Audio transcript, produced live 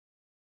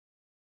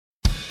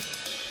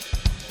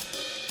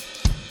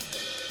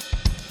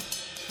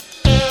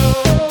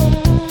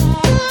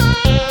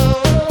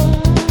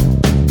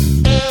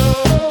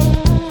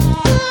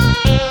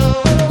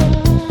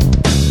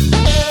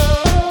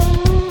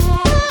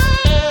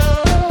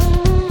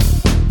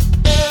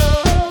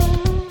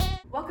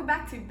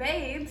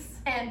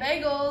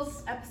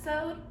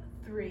episode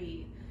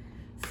 3.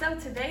 So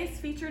today's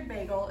featured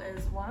bagel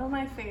is one of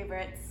my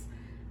favorites,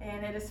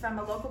 and it is from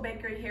a local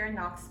bakery here in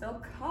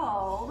Knoxville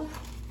called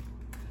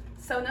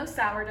No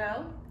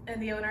Sourdough,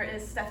 and the owner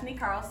is Stephanie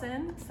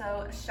Carlson,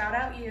 so shout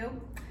out you.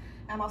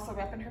 I'm also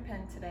repping her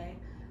pen today.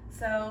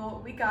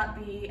 So we got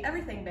the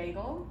everything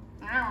bagel,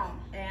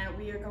 and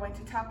we are going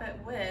to top it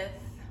with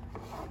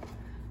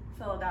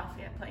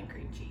Philadelphia plain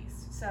cream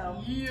cheese.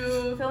 So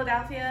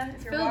Philadelphia,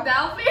 if you're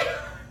Philadelphia?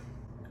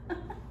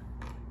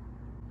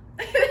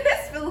 It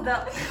is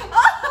Philadelphia.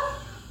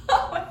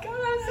 Oh my god,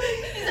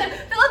 You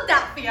said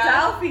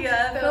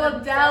Philadelphia.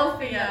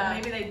 Philadelphia.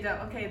 Maybe they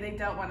don't. Okay, they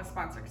don't want to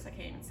sponsor because I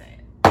can't even say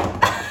it.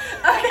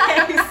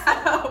 Okay,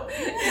 so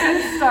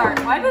let's start.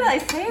 Why did I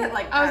say it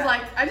like that? I was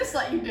like, I just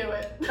let you do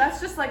it.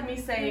 That's just like me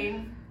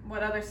saying,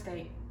 what other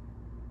state?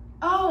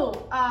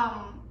 Oh,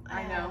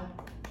 I know.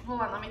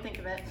 Hold on, let me think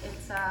of it.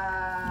 It's,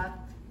 dang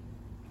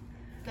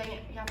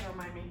it, you have to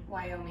remind me.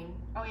 Wyoming.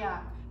 Oh,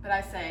 yeah. But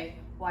I say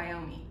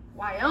Wyoming.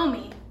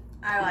 Wyoming.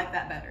 I like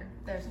that better.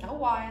 There's no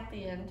Y at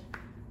the end.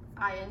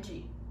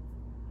 I-N-G.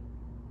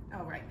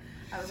 Oh, right.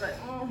 I was like,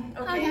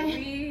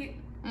 okay.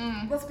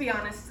 Okay. Let's be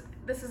honest.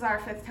 This is our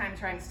 5th time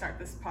trying to start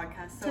this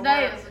podcast. So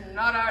Today is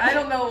not our... I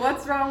don't know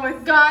what's wrong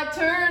with... God,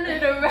 turn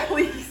it around.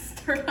 Please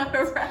turn it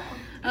around.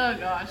 Oh,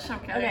 gosh.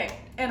 Okay. Okay,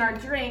 and our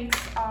drinks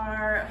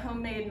are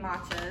homemade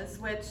matchas,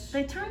 which...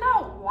 They turned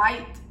out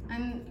white,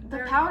 and the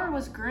powder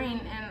was green,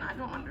 and I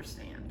don't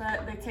understand.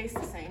 But they taste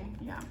the same.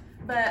 Yeah.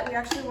 But we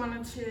actually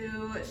wanted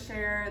to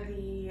share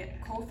the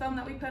cold foam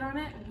that we put on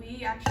it.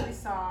 We actually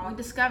saw... We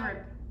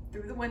discovered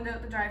through the window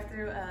at the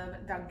drive-thru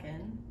of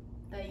Dunkin'.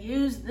 they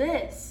use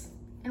this,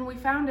 and we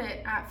found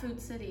it at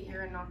Food City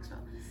here in Knoxville.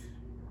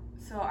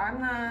 So I'm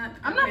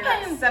not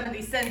paying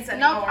 70 cents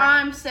anymore. Nope,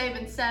 I'm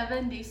saving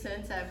 70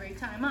 cents every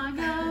time I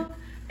go.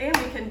 And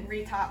we can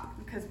retop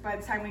because by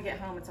the time we get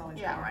home, it's always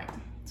Yeah, gone. right.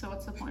 So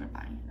what's the point of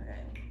buying? Okay.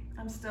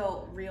 I'm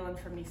still reeling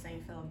from me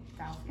saying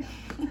Philadelphia.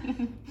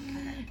 Okay.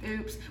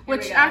 Oops. Here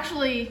Which we go.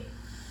 actually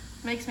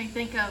makes me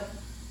think of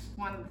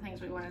one of the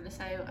things we wanted to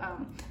say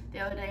the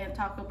other day in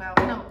Taco Bell.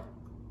 No,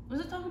 was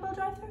it Taco Bell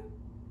drive-thru?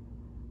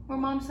 Where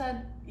Mom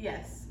said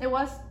Yes. it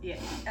was? Yeah.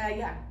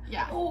 Yeah.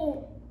 Yeah.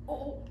 Oh,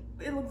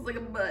 it looks like a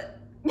butt.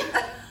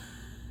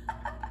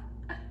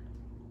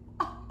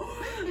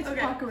 It's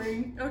Okay.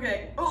 puckering.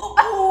 Okay.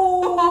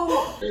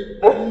 Oh.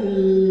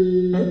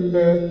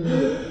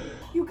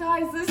 You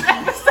guys, this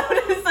episode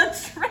is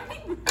a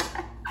train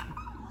wreck.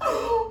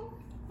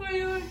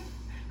 Wait.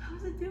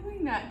 How's it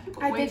doing that? You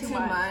put I way did too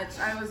much.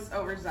 I was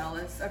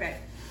overzealous. Okay.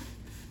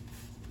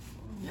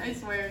 I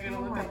swear you're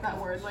gonna look up that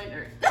word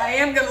later. I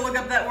am gonna look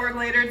up that word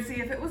later and see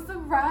if it was the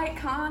right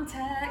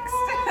context.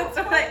 That's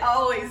what I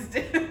always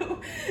do.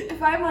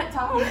 If I'm like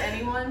talking to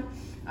anyone,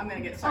 I'm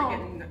gonna start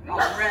getting all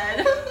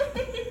red.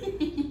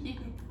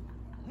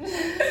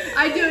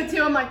 I do it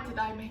too. I'm like, did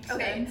I make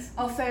Okay, sense?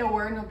 I'll say a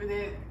word and it'll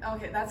be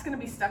okay, that's gonna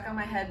be stuck on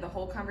my head the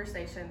whole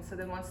conversation. So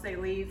then once they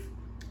leave,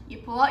 You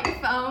pull out your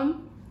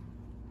phone.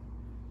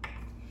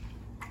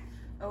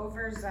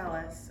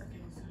 overzealous.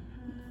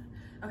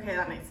 Okay,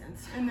 that makes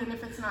sense. And then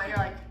if it's not, you're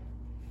like,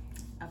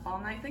 Up all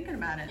night thinking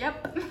about it.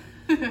 yep.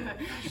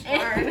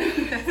 Darn.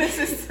 This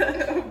is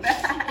so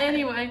bad.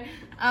 Anyway,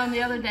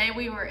 the other day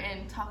we were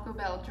in Taco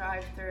Bell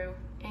drive-thru,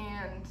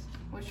 and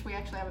which we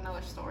actually have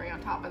another story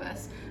on top of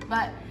this,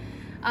 but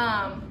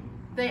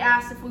they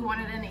asked if we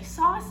wanted any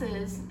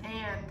sauces,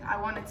 and I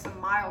wanted some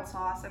mild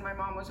sauce, and my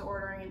mom was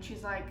ordering, and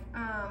she's like,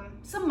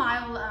 some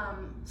mild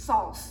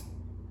sauce.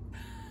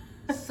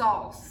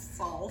 Sauce.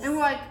 And we're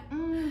like, I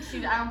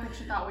don't think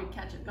she thought we'd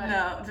catch it, but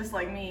No, just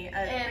like me.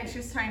 I think she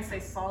was trying to say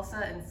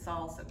salsa and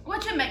salsa.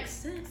 which it makes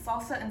sense.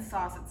 Salsa and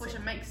sauce. Which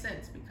it makes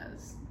sense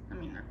because, I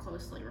mean, they're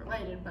closely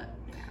related, but.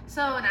 Yeah.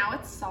 So now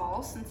it's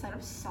sauce instead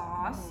of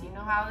sauce. You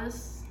know how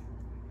this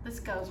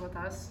goes with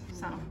us,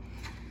 so.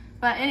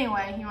 But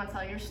anyway, you want to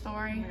tell your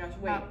story? Oh my gosh,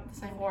 wait. About the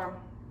same Before.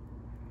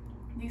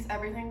 These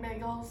everything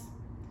bagels,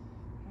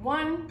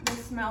 one, they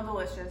smell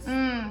delicious.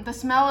 The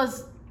smell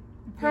is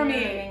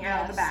Permeating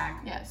out of the yes, bag.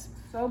 Yes.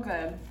 So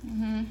good.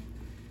 Mm-hmm.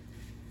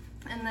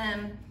 And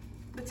then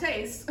the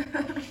taste,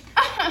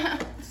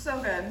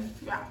 so good.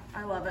 Yeah.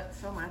 I love it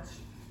so much.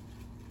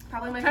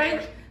 Probably my Paige?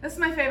 favorite. This is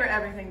my favorite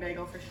everything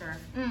bagel for sure.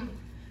 Mm.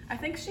 I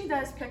think she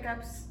does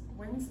pickups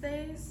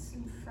Wednesdays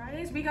and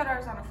Fridays. We got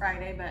ours on a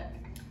Friday, but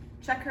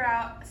check her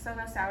out,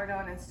 No Sourdough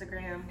on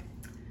Instagram.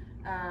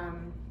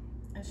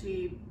 And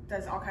she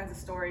does all kinds of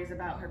stories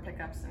about her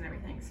pickups and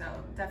everything, so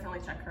definitely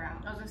check her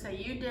out. I was gonna say,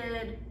 you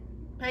did.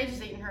 Paige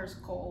is eating hers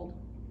cold.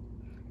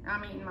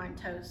 I'm eating mine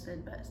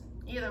toasted, but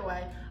either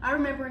way, I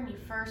remember when you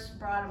first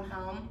brought them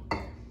home,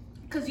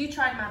 because you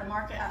tried them at a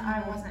market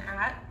I wasn't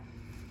at,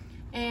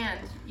 and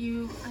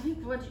I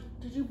think,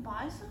 did you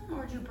buy some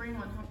or did you bring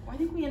one home? I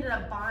think we ended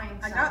up buying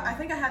some. I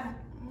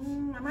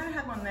might have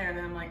had one there, and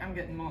then I'm like, I'm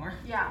getting more.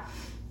 Yeah,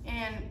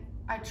 and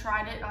I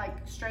tried it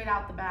like straight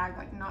out the bag,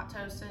 like not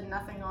toasted,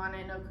 nothing on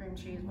it, no cream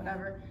cheese,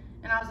 whatever,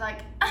 and I was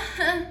like,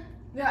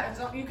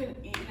 Yeah, you can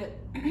eat it.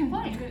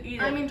 Plain. You can eat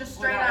it. I mean, just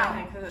straight without out.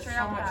 anything, 'cause it's Straight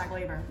so out the much bag.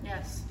 flavor.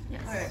 yes.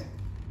 Okay.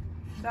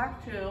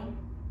 Back to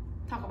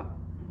Taco Bell.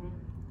 Mhm.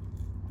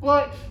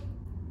 Which,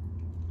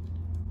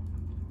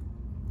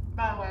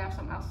 by the way, I have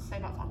something else to say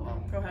about Taco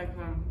Bell. Go ahead.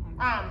 Go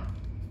on.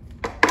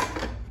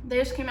 They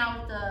just came out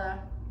with the,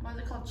 what is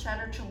it called?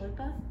 Cheddar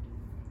chalupa.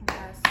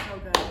 Yes, so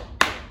good.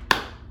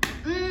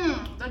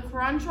 The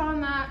crunch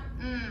on that,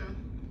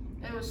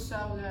 it was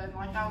so good.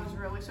 Like, I was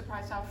really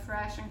surprised how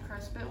fresh and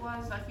crisp it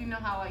was. Like, you know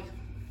how, like,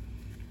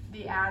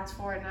 the ads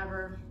for it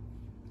never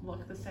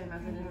look the same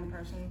as it is in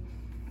person.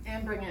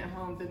 And bringing it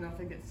home didn't know if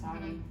it gets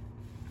soggy.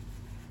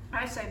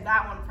 I saved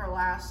that one for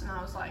last, and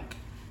I was like,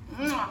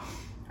 mwah.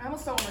 I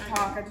almost don't want to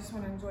talk. I just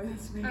want to enjoy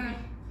this baby.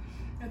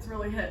 It's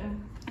really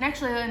hitting. And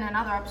actually, in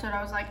another episode,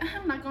 I was like,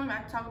 I'm not going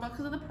back to Taco Bell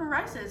because of the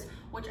prices,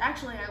 which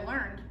actually I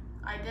learned.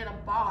 I did a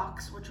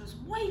box, which was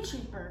way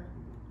cheaper.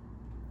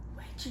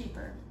 Way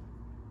cheaper.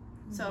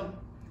 So,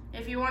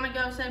 if you want to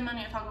go save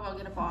money at Taco Bell,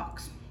 get a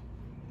box.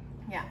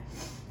 Yeah.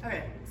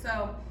 Okay,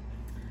 so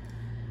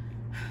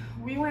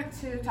we went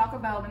to Taco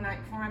Bell the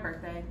night before my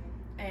birthday,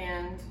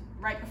 and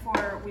right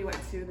before we went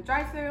to the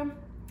drive-thru,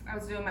 I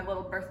was doing my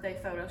little birthday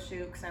photo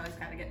shoot because I always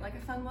got to get like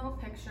a fun little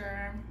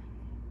picture.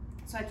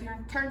 So I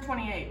turned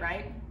 28,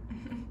 right?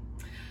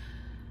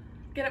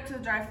 Get up to the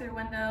drive-thru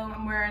window.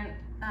 I'm wearing,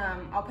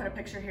 I'll put a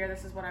picture here.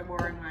 This is what I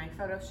wore in my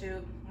photo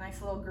shoot.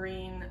 Nice little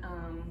green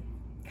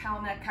cow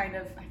neck, kind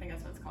of. I think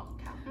that's what it's called.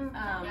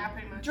 Yeah,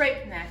 pretty much.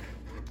 Drape neck,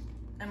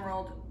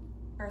 emerald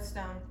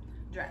birthstone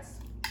dress.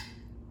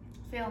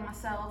 Feeling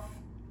myself.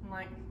 I'm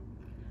like,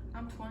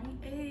 I'm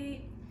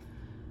 28.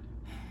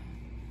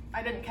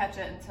 I didn't catch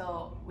it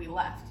until we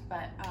left,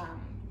 but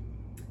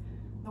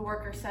the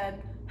worker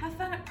said, "Have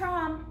fun at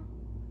prom."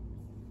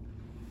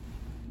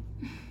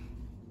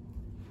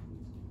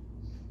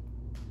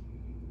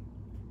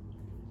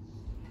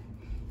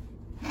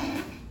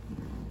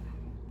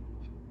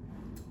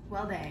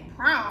 Well, dang.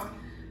 Prom.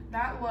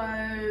 That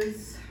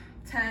was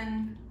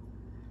 10,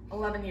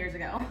 11 years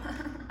ago.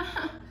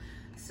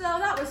 So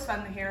that was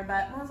fun to hear,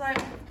 but I was like,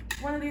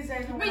 one of these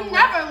days I'm We gonna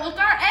never look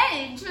our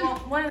age. Well,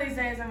 one of these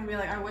days I'm gonna be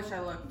like, I wish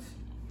I looked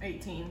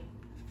 18.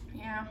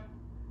 Yeah.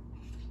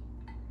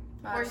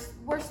 But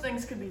Worst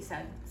things could be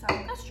said. So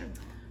that's true.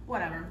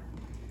 whatever.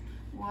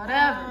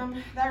 Whatever.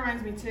 That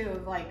reminds me too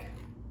of like,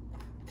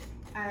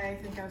 I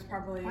think I was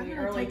probably Why did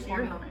I early take your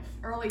 20s, knife?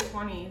 early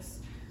 20s,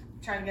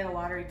 trying to get a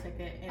lottery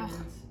ticket and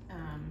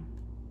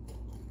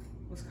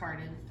was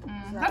carded. So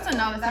That's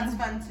another thing. That's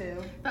fun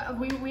too. But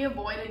we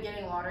avoided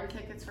getting lottery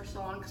tickets for so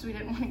long because we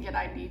didn't want to get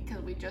ID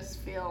because we just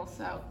feel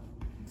so.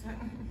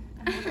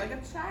 I look like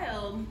a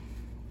child.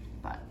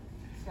 But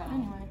So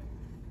anyway,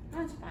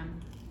 that's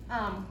fun.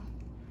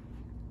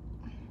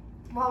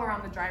 While we're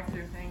on the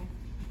drive-thru thing,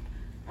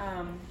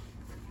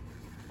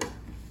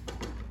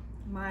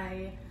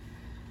 my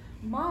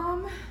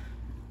mom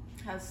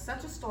has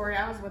such a story.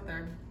 I was with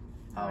her.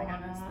 Oh my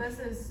goodness. This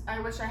is, I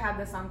wish I had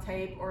this on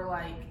tape or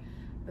like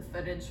the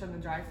footage from the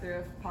drive-thru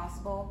if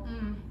possible.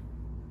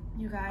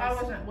 You guys. I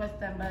wasn't with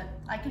them, but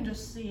I can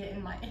just see it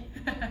in my.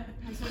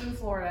 This was in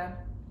Florida,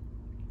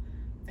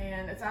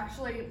 and it's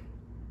actually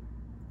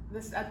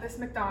at this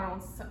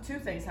McDonald's. Two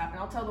things happened.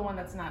 I'll tell the one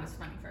that's not as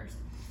funny first.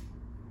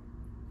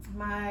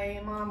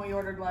 My mom, we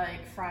ordered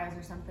like fries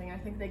or something. I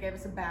think they gave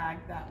us a bag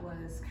that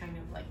was kind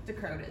of like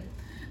decrepit.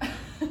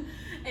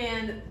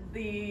 And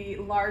the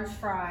large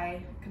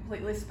fry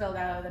completely spilled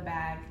out of the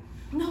bag.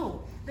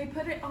 No, they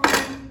put it on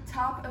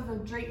top of a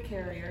drape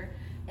carrier,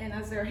 and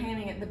as they were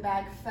handing it, the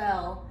bag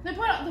fell. They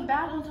put the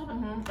bag on top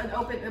of It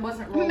opened. It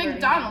wasn't rolled.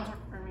 McDonald's.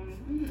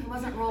 It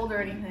wasn't rolled or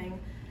anything,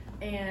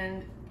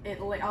 and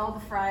all the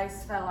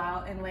fries fell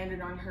out and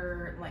landed on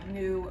her like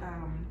new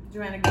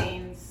Joanna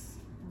Gaines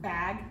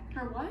bag.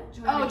 Her what?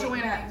 Joanna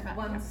Gaines bag.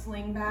 One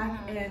sling bag,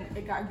 and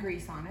it got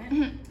grease on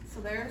it. So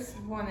there's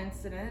one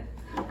incident.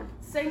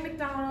 Same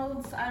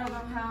McDonald's. I don't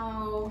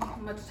know how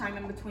much time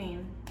in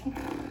between.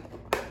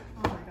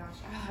 Oh my gosh,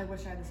 I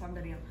wish I had this on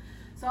video.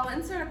 So I'll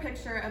insert a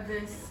picture of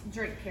this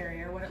drink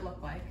carrier, what it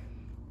looked like.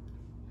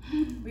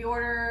 We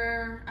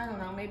order, I don't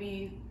know,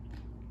 maybe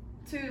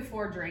 2 to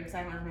 4 drinks,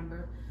 I don't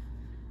remember.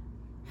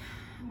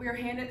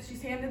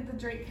 She's handed the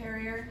drink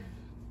carrier.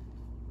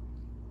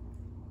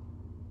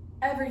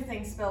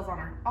 Everything spills on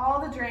her.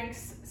 All the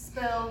drinks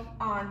spill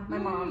on my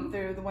mom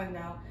through the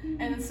window.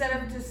 And instead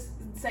of just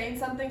saying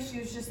something, she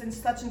was just in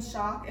such in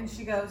shock, and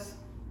she's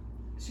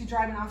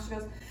driving off, she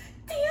goes,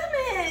 "Damn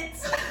it!"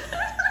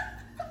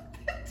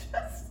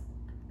 Just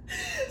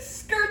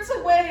skirts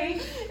away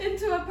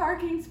into a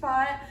parking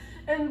spot,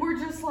 and we're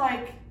just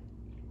like,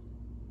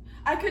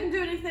 I couldn't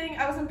do anything.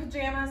 I was in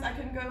pajamas. I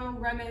couldn't go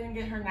run in and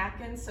get her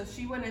napkins, so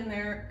she went in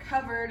there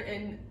covered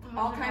in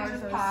all kinds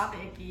of pop.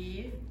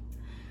 Sticky.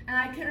 And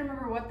I can't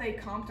remember what they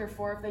comped her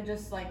for, if they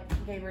just like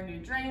gave her new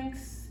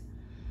drinks.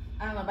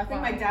 I don't know, but I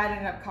think my dad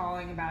ended up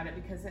calling about it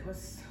because it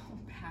was so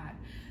bad.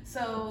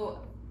 So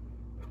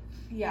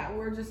yeah,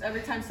 we're just,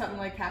 every time something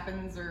like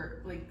happens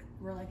or like,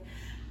 we're like,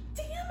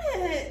 damn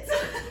it.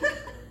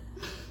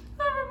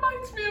 That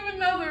reminds me of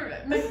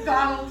another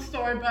McDonald's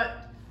story,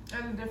 but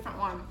a different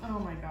one. Oh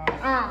my gosh.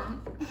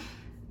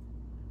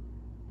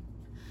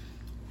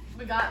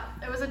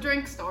 it was a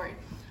drink story.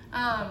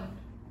 I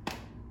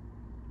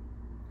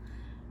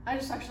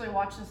just actually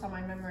watched this on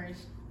my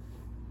memories.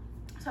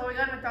 So we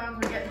go to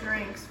McDonald's, we get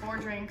drinks, 4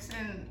 drinks,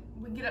 and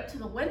we get up to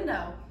the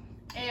window,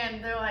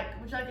 and they're like,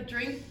 would you like a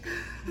drink,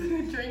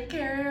 drink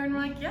carrier? And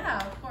we're like, yeah,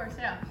 of course,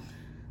 yeah.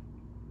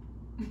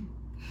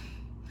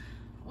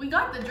 We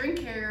got the drink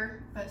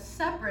carrier, but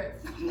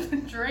separate from the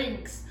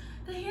drinks.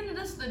 They handed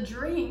us the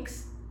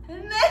drinks,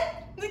 and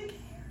then the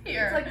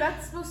carrier. It's like,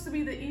 that's supposed to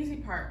be the easy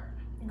part.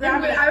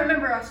 I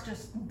remember us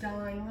just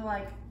dying. We're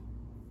like,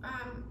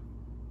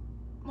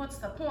 what's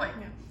the point?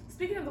 Yeah.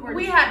 Speaking of the word,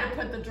 we had to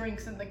put the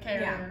drinks in the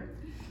carrier. Yeah.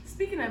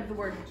 Speaking of the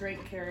word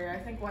drink carrier, I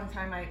think one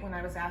time when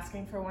I was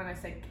asking for one, I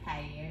said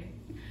carrier.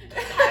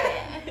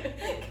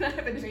 Can I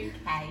have a drink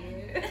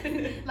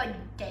carrier? Like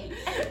gay.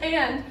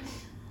 And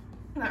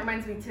that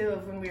reminds me too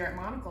of when we were at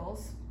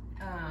Monocle's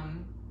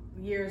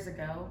years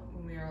ago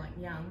when we were like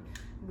young.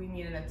 We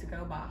needed a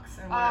to-go box,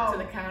 and we went to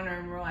the counter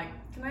and we're like,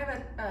 "Can I have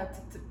a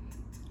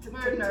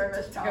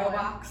to-go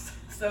box?"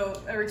 So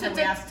every time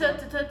we asked,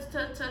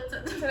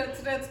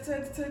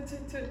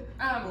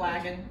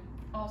 lagging.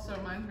 Also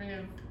reminds me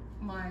of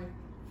my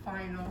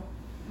final,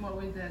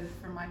 what we did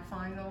for my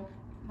final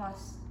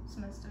last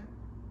semester.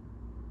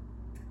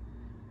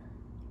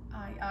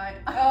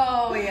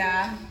 Oh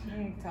yeah.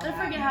 I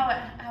forget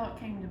how it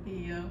came to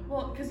be.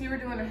 Well, because you were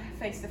doing a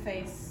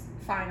face-to-face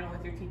final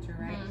with your teacher,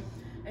 right?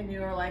 Mm-hmm. And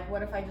you were like,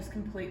 "What if I just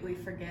completely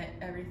forget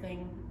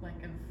everything,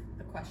 like of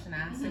the question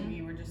asked?" And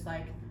you were just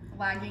like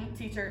lagging.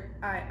 Teacher,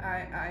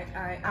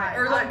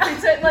 or like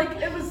pretend, like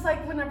it was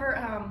like whenever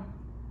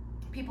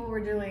people were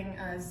doing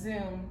a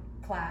Zoom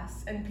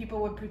class and people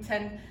would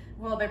pretend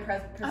while they're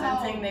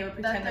presenting, they would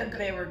pretend that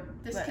they were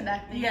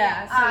disconnecting.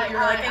 Yeah, so you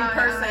were like in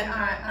person.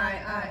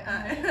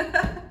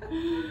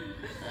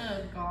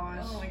 Oh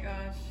gosh. Oh my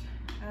gosh.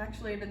 I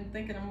actually have been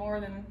thinking of more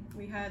than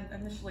we had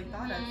initially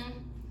thought of.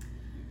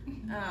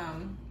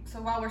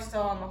 So while we're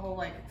still on the whole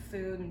like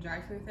food and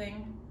drive-through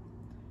thing,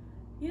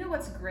 you know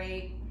what's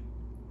great?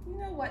 You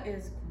know what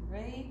is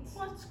great?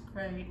 What's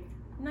great?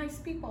 Nice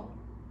people.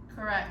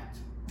 Correct.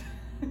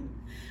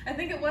 I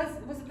think it was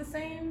it the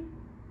same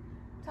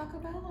Taco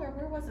Bell, or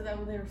where was it?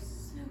 Oh, they were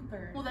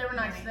super. Well, they were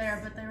nice there,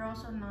 but they were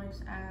also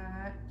nice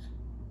at.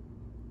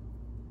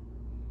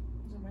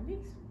 Was it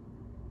Wendy's?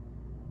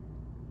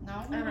 No,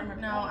 I don't remember.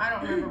 No, I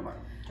don't remember what.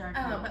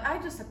 I don't know, but I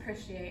just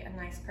appreciate a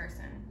nice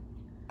person.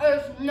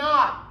 It's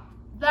not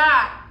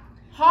that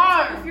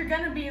hard. If you're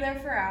gonna be there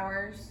for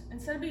hours,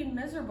 instead of being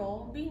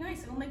miserable, be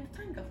nice. It'll make the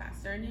time go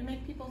faster, and you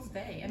make people's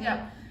day. I mean,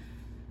 yeah.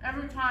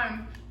 Every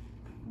time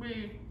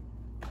we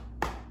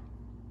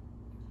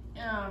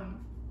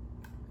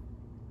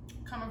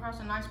come across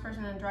a nice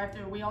person in a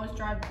drive-thru, we always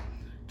drive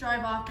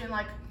off being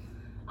like,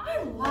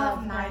 I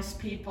love nice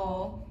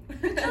people.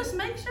 It just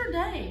makes your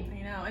day.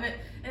 You know, and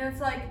it's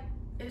like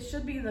it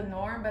should be the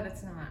norm, but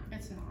it's not.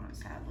 It's not,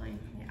 sadly.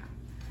 Yeah.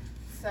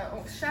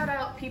 So shout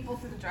out people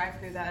through the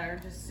drive-thru that are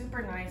just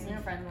super nice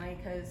and friendly,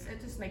 because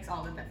it just makes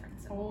all the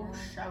difference. Oh,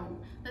 show.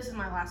 This is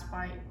my last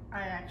bite.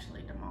 I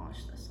actually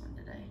demolished this one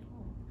today.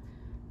 Oh,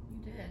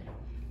 you did.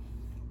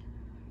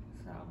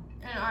 So.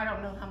 And I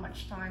don't know how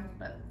much time,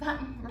 but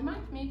that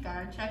reminds me,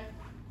 gotta check.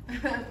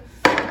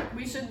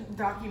 We should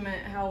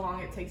document how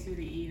long it takes you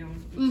to eat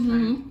them each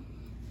time.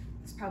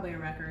 It's probably a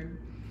record.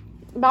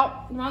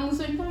 About around the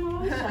same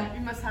time.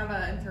 You must have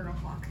an internal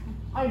clock.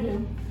 I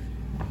do.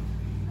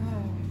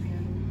 Oh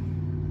man.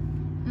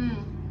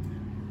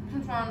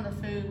 I'm trying the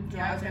food.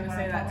 Yeah, I was gonna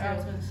say that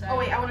too. Oh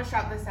wait, I want to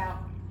shout this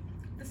out.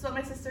 This is what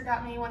my sister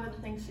got me. One of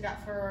the things she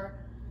got for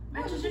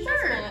my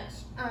shirt.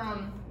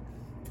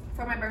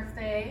 For my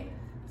birthday.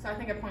 So I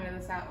think I pointed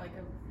this out like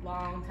a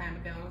long time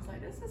ago. I was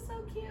like, this is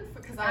so cute,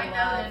 because I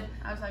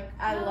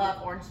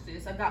love orange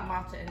juice. I've got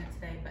matcha in it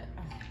today, but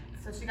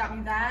so she got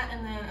me that,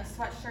 and then a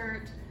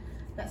sweatshirt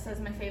that says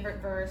my favorite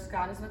verse,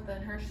 God is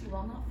within her, she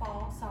will not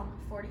fall, Psalm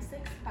 46:5.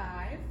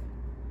 I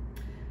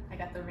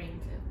got the ring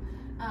too.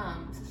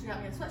 So she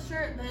got me a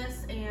sweatshirt,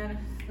 this, and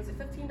was it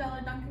 $15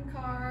 Dunkin'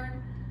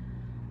 card?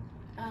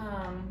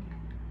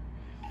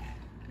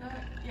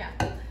 Yeah,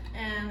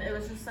 and it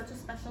was just such a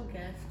special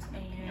gift,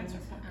 and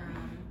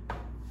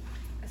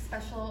a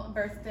special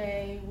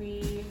birthday.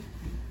 We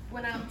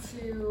went out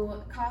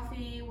to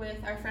coffee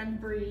with our friend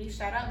Bree.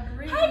 Shout out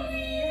Bree.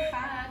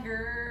 Hi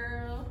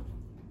girl.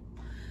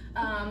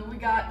 We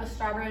got the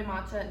strawberry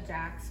matcha at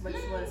Jack's, which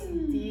was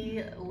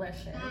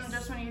delicious.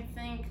 Just when you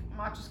think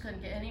matchas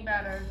couldn't get any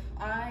better,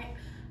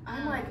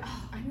 I'm like,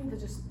 oh, I need to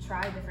just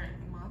try different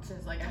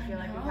matchas. Like I feel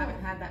like we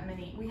haven't had that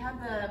many. We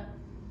had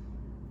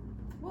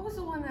what was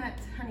the one at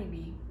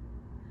Honeybee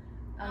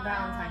on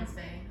Valentine's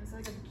Day? It was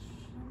like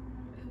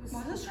was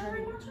it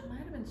strawberry matcha? It might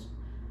have been.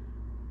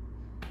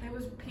 It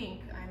was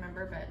pink, I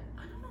remember, but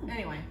I don't know.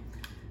 Anyway,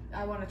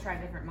 I want to try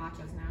different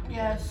matchas now.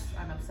 Yes,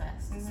 I'm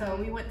obsessed. So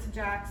we went to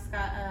Jack's,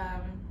 got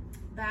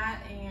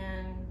that,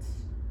 and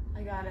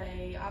I got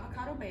a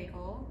avocado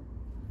bagel.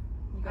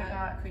 I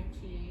got cream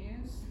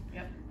cheese.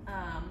 Yep.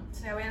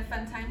 So yeah, we had a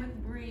fun time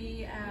with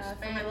Bree.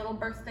 for my little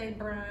birthday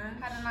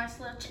brunch. Had a nice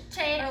little chit We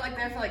chat. were like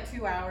there for like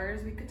 2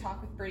 hours. We could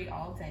talk with Bree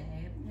all day.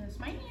 Yes,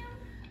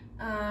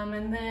 ma'am.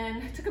 And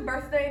then took a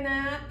birthday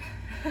nap.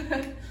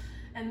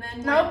 And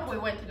then We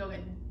went to go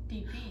get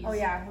DPs. Oh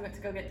yeah, we went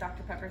to go get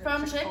Dr. Pepper's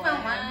From at Chick-fil-A.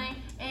 Chick-fil-A.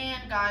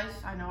 And guys,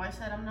 I know I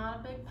said I'm not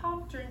a big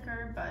pop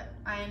drinker, but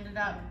I ended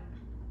up.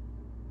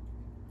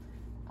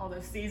 All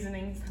those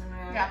seasonings.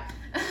 Yeah.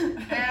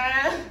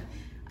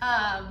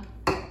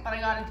 But I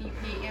got a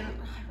DP and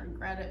I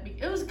regret it.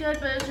 It was good,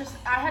 but it was just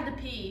I had to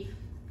pee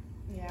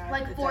Yeah.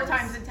 like it 4 does.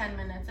 times in 10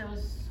 minutes. It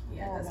was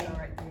Yeah, it horrible. does go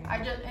right through.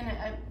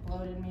 It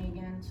bloated me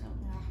again. So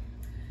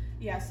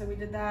Yeah, so we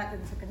did that,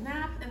 then took a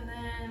nap, and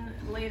then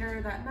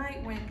later that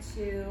night went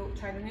to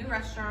try a new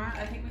restaurant.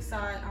 I think we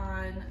saw it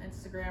on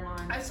Instagram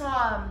on. I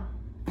saw.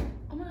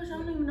 Oh my gosh, I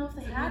don't even know if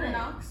they had it.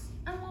 Knox?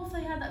 I don't know if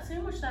they had that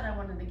sandwich that I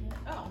wanted to get.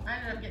 Oh. I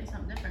ended up getting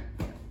something different.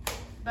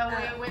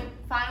 But we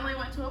finally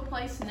went to a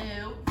place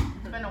new.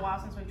 It's been a while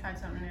since we tried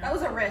something new. That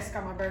was a risk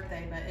on my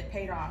birthday, but it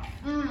paid off.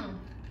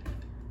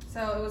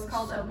 So it was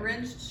called So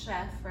Abridged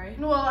Chef, right?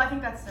 Well, I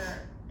think that's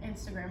their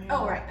Instagram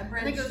handle. Oh, right. I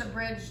think it was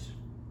Abridged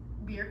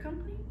Beer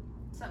Company?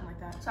 Something like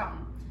that.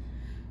 Something.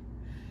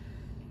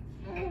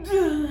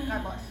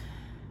 God bless.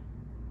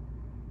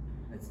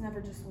 It's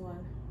never just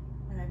one.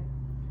 Okay.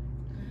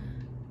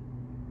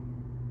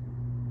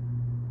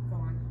 Go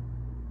on.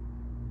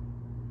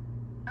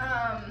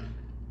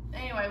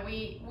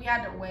 Anyway, we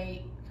had to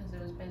wait because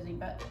it was busy,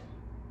 but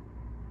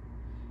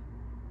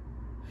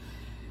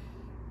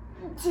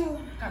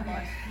God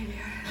bless.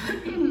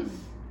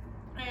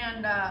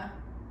 And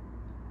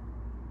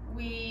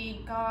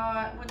we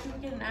got, what did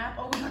we get, an app?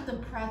 Oh, we got the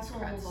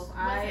pretzels.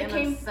 I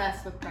am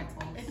obsessed with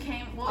pretzels.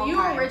 Well,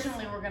 you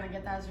originally were going to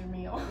get that as your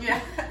meal. Yeah,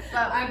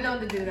 But I'm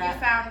known to do that.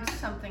 We found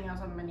something else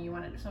on the menu you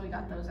wanted, so we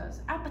got those as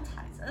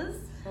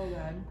appetizers. So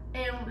good.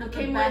 And With it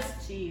came the best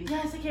with, cheese.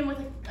 yes, it came with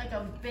like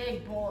a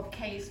big bowl of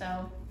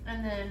queso.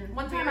 And then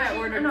One time I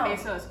ordered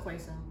queso as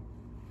queso.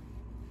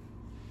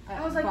 I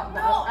was like,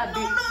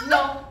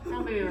 no,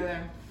 maybe you were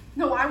there.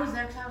 No, I was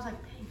there because I was like,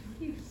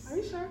 Paige, Are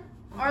you sure?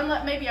 or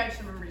maybe I just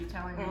remember you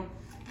telling me.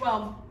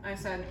 Well, I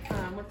said,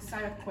 with the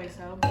side of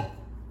queso.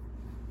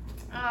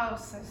 Oh,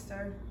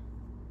 sister.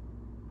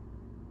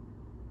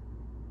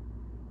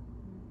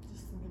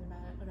 Just thinking about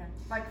it. Okay.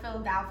 Like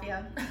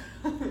Philadelphia.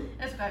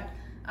 It's good.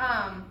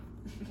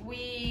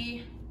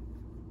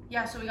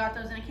 So we got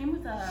those, and it came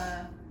with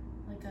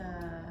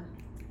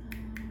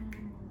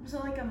was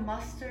it like a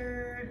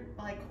mustard,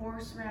 like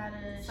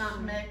horseradish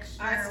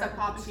mixture? I stuck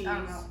with with cheese. cheese. I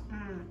don't know.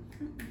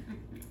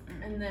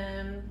 And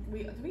then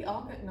did we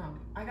all get, no,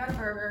 I got a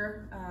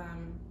burger.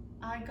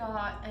 I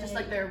got Just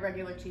like their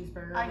regular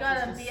cheeseburger. I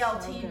got a which is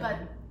just BLT, so but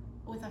good.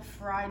 with a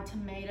fried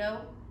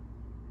tomato.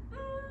 I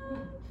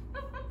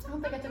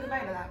don't think I took a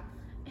bite of that.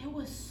 It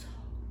was so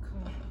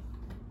good.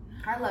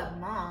 I love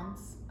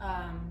Mom's.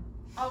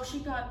 Oh, she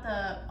got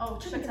the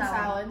Chicken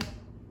salad.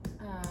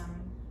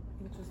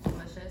 Which was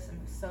delicious and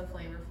so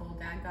flavorful.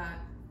 Dad got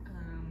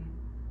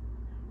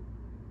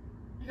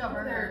You got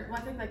burger. I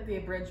think like the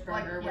abridged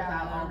burger Like,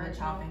 yeah, without all the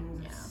original.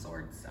 toppings Yeah. and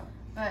sorts. So.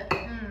 But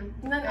And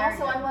then very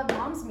also good. I love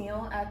Mom's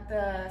meal at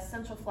the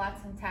Central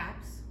Flats and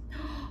Taps.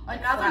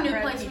 Another new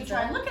Flatbread place we pizza.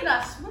 tried. Look at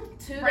us. We're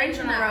 2 days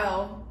branching in a out.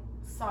 row.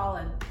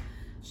 Solid.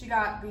 She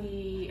got the.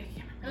 I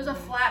can't It was a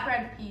remember.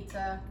 flatbread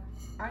pizza.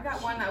 I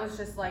got one that was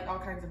just like all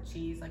kinds of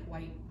cheese, like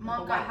white.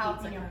 Mom like a got white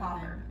pizza jalapeno kind of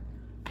popper.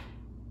 thing.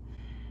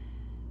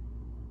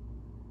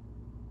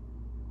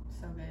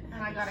 So good. It And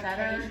had I the got a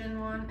cheddar, Cajun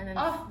one. And then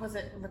Oh. was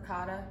it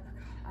ricotta?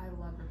 I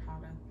love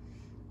ricotta.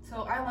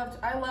 So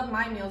I love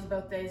my meals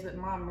both days, but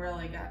Mom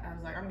really got. I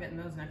was like, I'm getting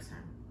those next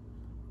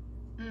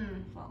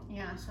time. Well,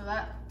 Yeah, so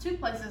that 2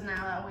 places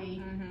now that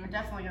we are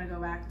definitely gonna go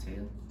back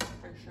to.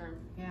 for sure.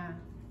 Yeah.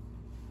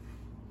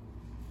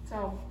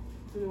 So,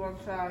 do we want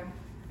to try?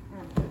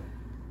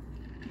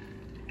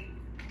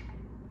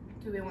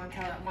 Do we want to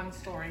tell that one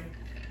story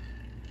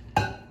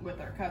with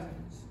our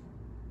cousins?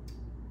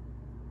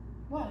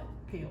 What?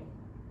 Peel.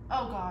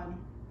 Oh God.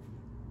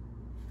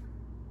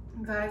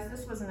 Guys,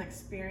 this was an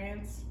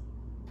experience.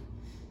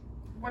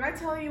 When I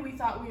tell you we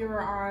thought we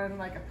were on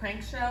like a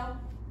prank show,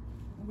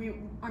 we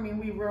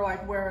were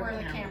like, where are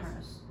the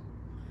cameras?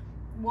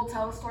 We'll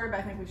tell the story, but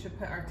I think we should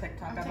put our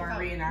TikTok of our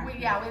reenactment. We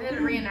did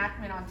a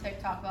reenactment on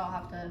TikTok, but I'll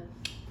have to.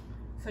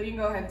 So you can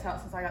go ahead and tell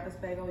it since I got this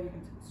bagel. You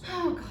can.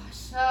 Oh gosh.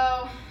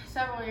 So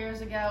several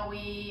years ago,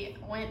 we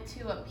went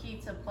to a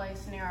pizza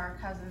place near our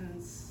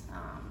cousin's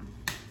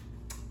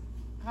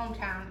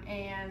hometown,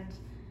 and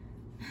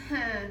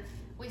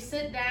we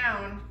sit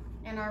down,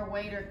 and our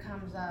waiter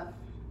comes up,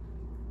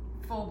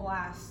 full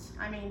blast.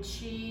 I mean,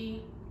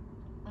 she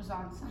was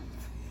on something.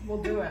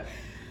 We'll do it.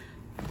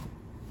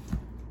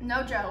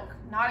 No joke,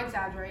 not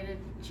exaggerated.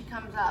 She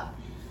comes up.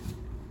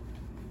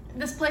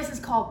 This place is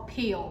called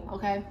Peel,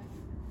 okay?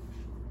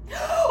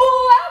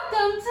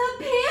 Welcome to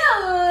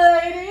Peel,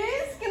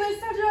 ladies. Can I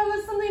start you out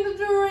with something to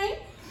drink?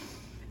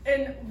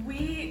 And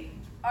we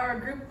are a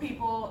group of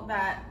people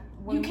that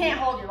You can't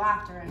hold your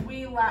laughter in.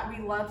 We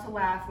love to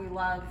laugh. We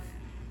love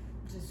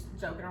just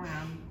joking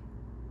around.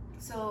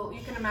 So you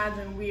can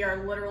imagine we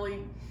are literally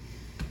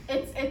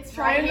It's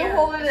trying right to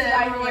hold it It's in.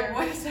 right We're here. like,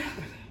 what is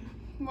happening?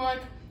 We're like,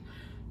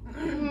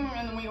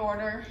 and then we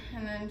order,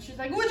 and then she's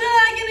like, would you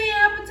like any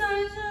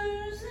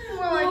appetizers? And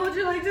we're like, What would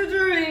you like to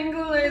drink,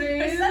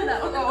 ladies? I said that.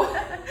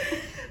 Oh.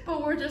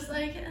 But we're just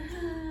like,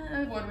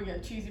 what do we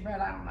get? Cheesy bread?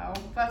 I don't know.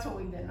 That's what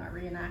we did in our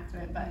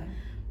reenactment, but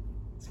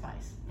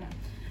spice. Yeah.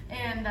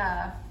 And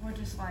we're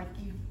just like,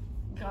 you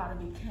gotta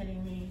be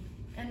kidding me.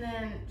 And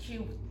then she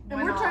went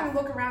And we're off. trying to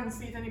look around and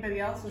see if anybody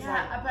else was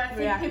Yeah, like but I think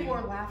reacting. people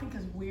were laughing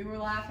because we were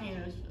laughing, and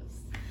it was just.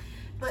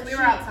 But So we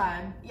were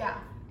outside. Yeah,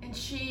 and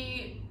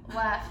she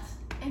left,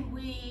 and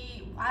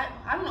I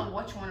don't know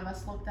which one of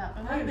us looked up.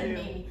 It might have been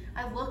me.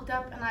 I looked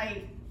up, and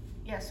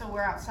so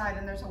we're outside,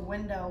 and there's a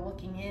window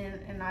looking in,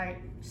 and I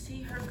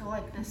see her go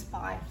like this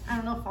by. I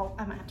don't know if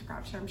I might have to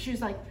crouch her. She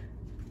was like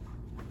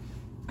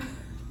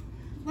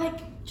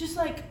just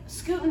like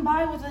scooting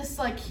by with this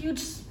like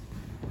huge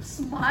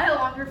smile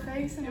on her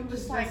face, and It was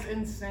just just like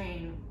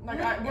insane. Like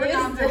what we're is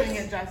not doing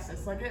this? it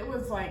justice. Like it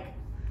was like,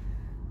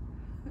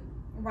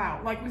 wow.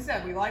 Like we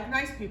said, we like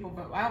nice people,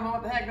 but I don't know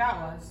what the heck that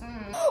was.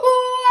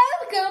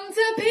 Welcome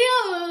to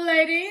Peel,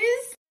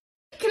 ladies.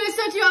 Can I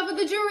start you off with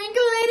the drink,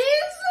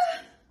 ladies?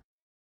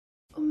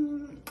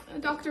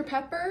 Dr.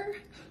 Pepper.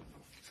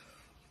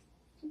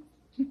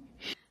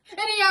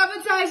 Any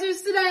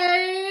appetizers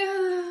today?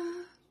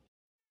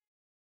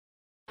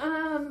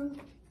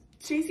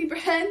 Cheesy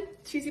bread.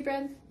 Cheesy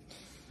bread.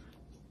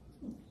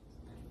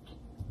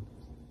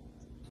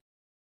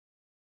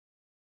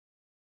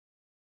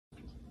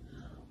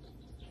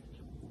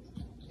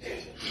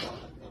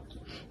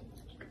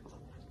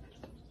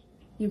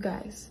 You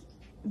guys,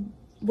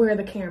 where are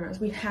the cameras?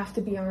 We have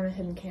to be on a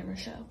hidden camera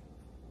show.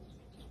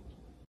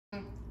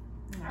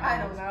 I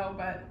don't know,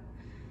 but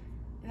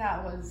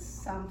that was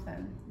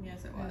something.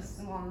 Yes, it was.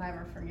 We'll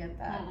never forget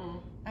that.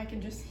 I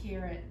can just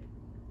hear it.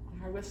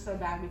 I wish so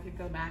bad we could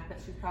go back, but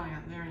she's probably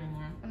not there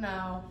anymore.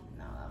 No,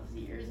 that was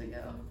years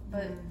ago.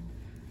 But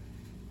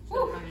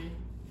So funny.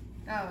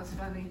 that was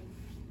funny.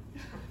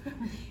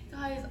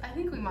 Guys, I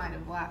think we might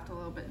have laughed a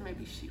little bit.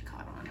 Maybe she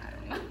caught on.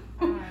 I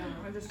don't know.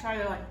 I just try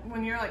to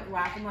when you're like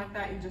laughing like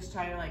that, you just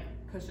try to like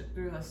push it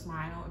through a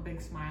smile, a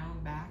big smile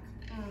and back.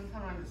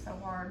 Sometimes it's so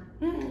hard.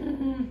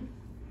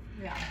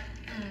 Yeah.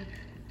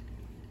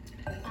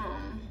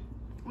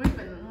 We've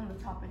been on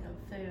the topic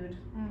of food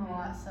a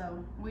lot,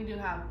 so we do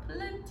have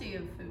plenty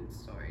of food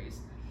stories.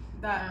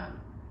 That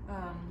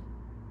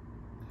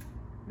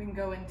we can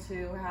go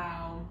into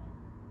how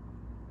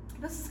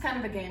this is kind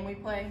of a game we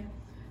play.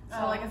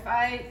 So like if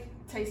I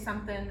taste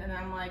something and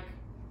I'm like,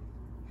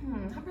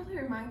 that really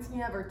reminds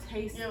me of or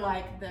tastes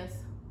like this.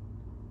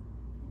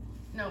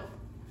 Nope.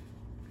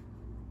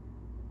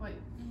 Wait.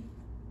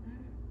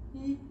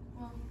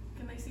 Well,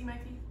 can they see my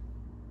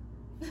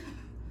teeth?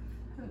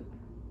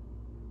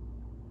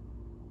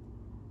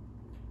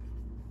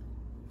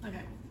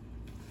 Okay.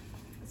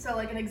 So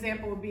like an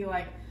example would be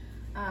like,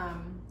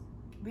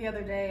 the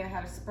other day I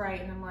had a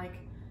Sprite and I'm like,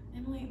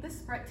 Emily, this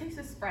Sprite tastes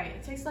a Sprite.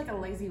 It tastes like a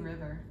lazy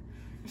river.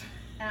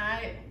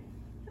 And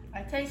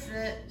I tasted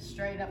it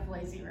straight up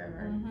lazy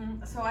river.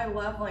 So I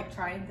love like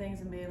trying things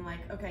and being like,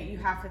 okay, you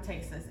have to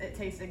taste this. It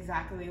tastes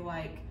exactly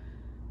like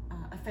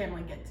a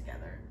family get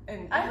together.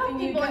 And I hope and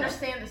people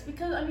understand this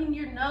because I mean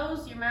your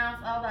nose, your mouth,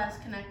 all that is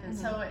connected,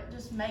 so it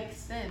just makes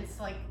sense.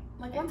 Like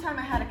one time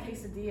I had a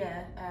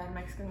quesadilla at a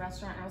Mexican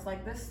restaurant and I was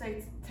like, this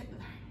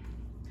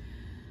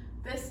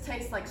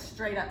tastes like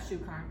straight up shoe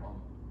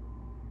carnival.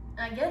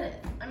 I get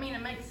it. I mean,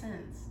 it makes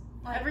sense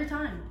every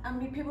time. I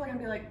mean, people are gonna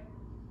be like,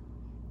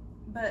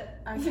 but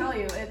I tell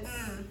you,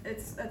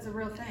 it's a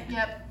real thing.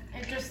 Yep.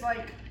 It's just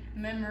like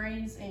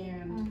memories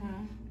and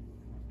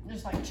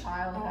just like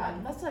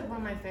childhood. That's like one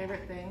of my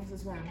favorite things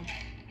is when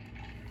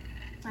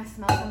I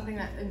smell something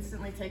that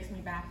instantly takes me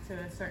back to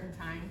a certain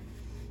time.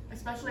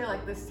 Especially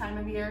like this time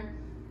of year,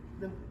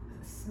 the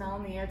smell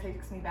in the air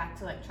takes me back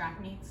to like track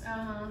meets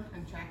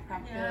and track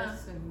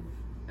practice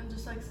and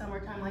just like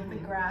summertime, like the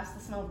grass,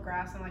 the smell of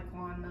grass and like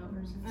lawn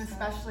mowers and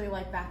especially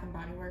like Bath and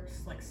Body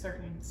Works, like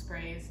certain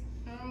sprays.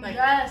 Like,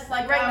 yes,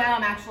 like right now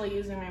I'm actually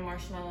using my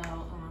marshmallow,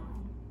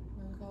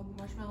 what is it called?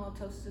 Marshmallow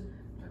toasted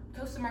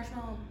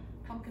marshmallow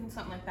pumpkin,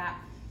 something like that.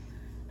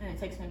 And it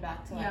takes me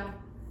back to like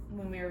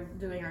when we were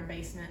doing our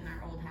basement in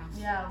our old house.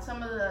 Yeah,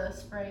 some of the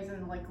sprays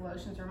and like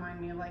lotions remind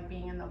me of like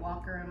being in the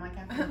locker room like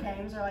after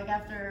games or like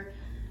after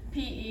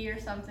PE or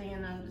something,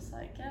 and I'm just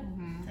like, yep,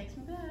 takes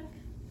me back.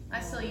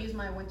 I still use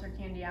my winter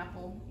candy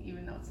apple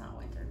even though it's not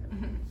winter.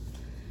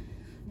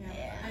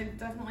 Yeah, I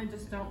definitely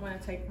just don't want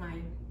to take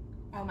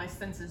all my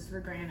senses for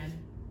granted.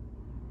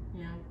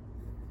 You know.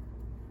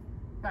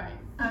 Right.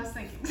 I was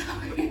thinking.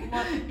 Sorry.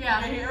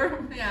 Yeah.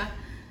 Here. Yeah.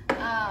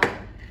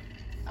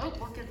 Oh,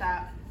 look at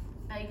that.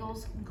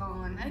 Bagels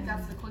gone. I think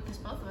that's the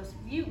quickest both of us.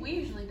 We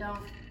usually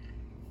don't.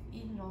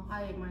 Even though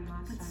I ate mine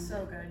last time. It's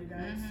so good, you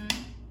guys.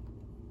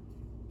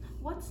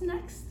 What's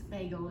next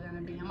bagel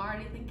gonna be? I'm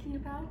already thinking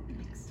about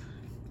next time.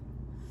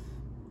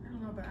 I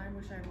don't know, but I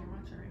wish I had more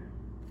matcha right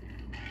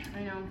now.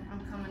 I know. I'm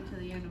coming to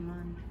the end of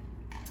mine.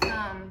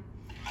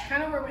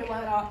 kind of where we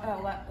let off.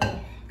 Gosh,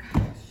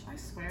 I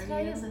swear to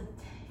Today you. is a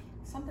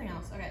Something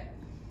else. Okay.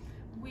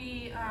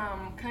 We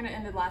kind of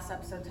ended last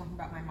episode talking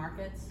about my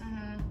markets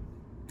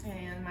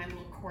and my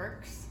little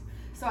quirks.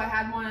 So I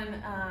had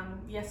one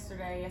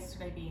yesterday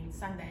being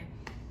Sunday.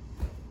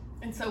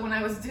 And so when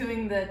I was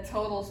doing the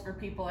totals for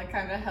people, I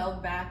kind of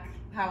held back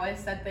how I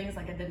said things,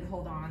 like I didn't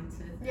hold on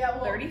to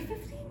 30,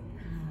 15.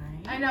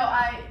 I know.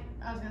 I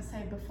was gonna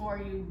say before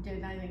you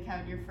did, I think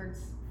have your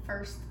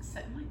first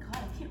set. Oh my God,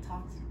 I can't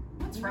talk.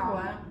 What's wrong?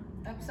 What?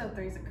 Episode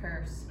 3 is a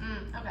curse.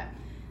 Okay.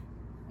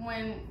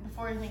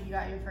 Before you think you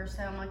got your first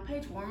set, I'm like,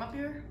 Paige, warm up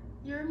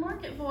your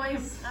market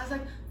voice. I was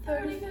like,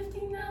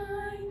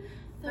 3059,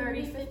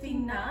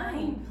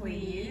 3059,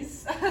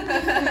 please.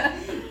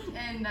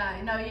 And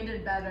no, you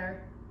did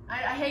better. I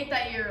hate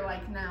that you're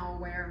like now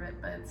aware of it,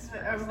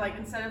 but I was like,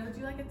 instead of, would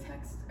you like a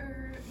text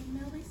or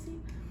email receipt?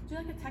 Would you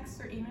like a text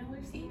or email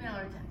receipt? email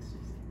or text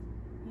receipt.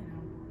 You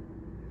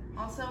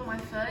know. Also, my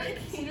foot.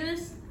 See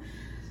this?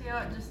 See how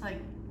it just like,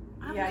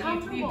 I'm Yeah,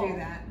 comfortable. you do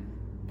that.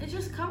 It's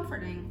just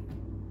comforting.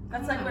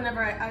 That's like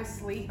whenever I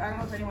sleep. I don't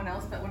know if anyone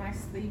else, but when I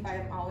sleep,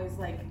 I'm always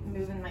like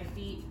moving my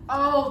feet.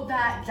 Oh,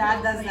 that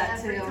Dad kills does me that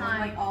every too. time.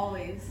 Like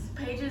always.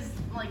 Paige's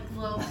like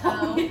little toe,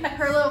 Oh, yes.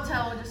 her little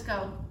toe will just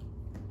go.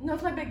 No,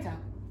 it's my big toe.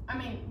 I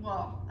mean,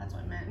 well, that's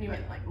what I meant. You but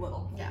meant like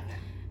little. Yeah.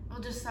 We'll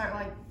just start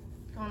like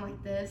going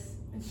like this.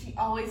 And she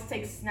always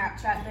takes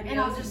Snapchat videos And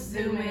I'll just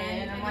zoom in,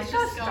 and I'm and like, it's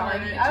just just darn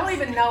going, it. it I don't just-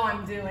 even know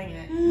I'm doing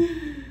it.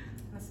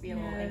 Must be a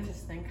little Yes.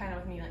 anxious thing, kind of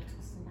with me like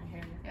twisting my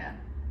hair. Yeah.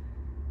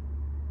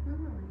 Where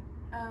were we?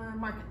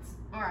 Markets.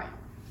 All right.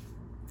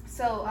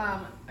 So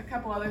a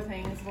couple other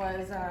things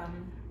was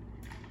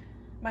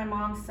my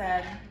mom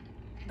said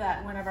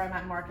that whenever I'm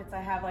at markets, I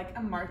have like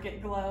a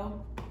market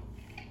glow.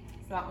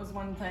 So that was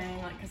one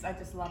thing, like, because I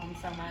just love them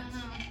so much.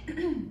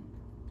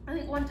 I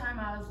think one time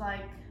I was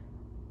like,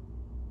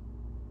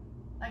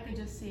 I could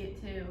just see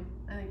it too.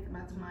 I think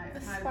that's The might have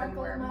been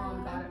sparkle where in my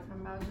Mom got eye. it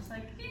from. I was just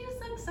like, you just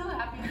look so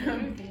happy and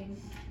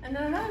everything. And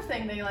then another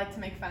thing they like to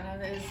make fun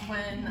of is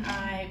when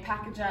I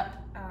package up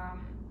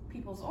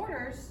people's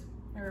orders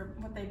or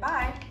what they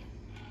buy.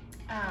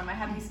 I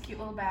have these cute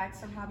little bags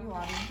from Hobby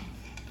Lobby,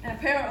 and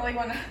apparently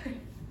when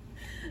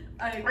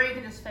Or you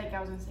could just fake.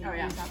 I was gonna say. Oh,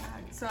 yeah. use that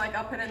bag. so like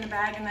I'll put it in the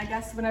bag, and I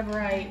guess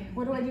whenever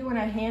what do I do when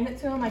I hand it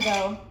to them? I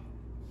go,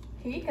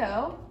 here you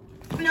go.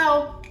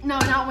 No,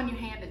 not when you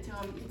hand it to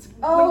them. It's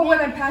When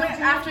I package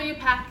it after you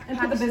pack and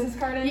put the business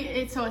card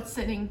in. So it's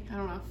sitting. I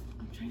don't know.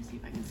 I'm trying to see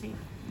if I can see.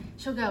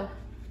 She'll go.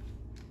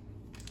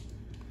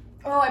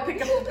 Oh, I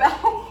pick up the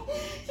bell.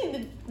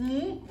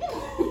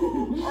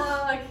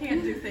 Oh, I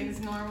can't do things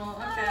normal.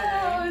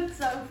 Okay. Oh, it's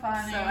so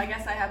funny. So I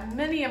guess I have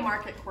many a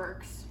market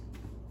quirks.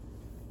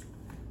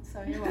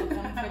 So you're welcome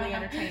for the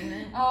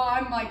entertainment. Oh,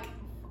 I'm like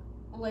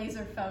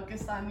laser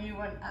focused on you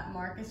at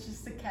Marcus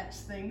just to catch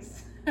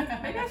things.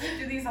 Maybe I should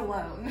do these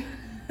alone.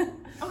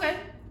 Okay.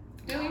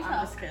 Do No, yourself.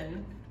 I'm just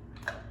kidding.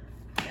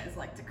 You guys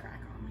like to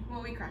crack on me.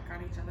 Well, we crack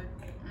on each other.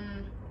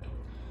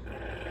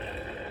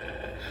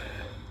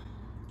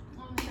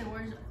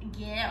 Where's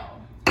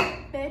Gail?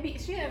 Baby,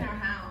 she's in our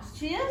house.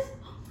 She is?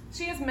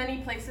 She has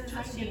many places that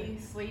How she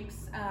cute.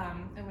 sleeps,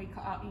 and we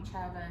each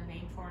have a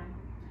name for them.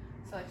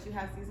 So like she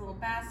has these little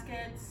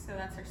baskets, so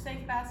that's her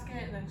safe basket,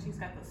 and then she's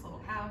got this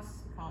little house.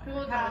 We call it People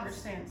her don't house.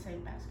 understand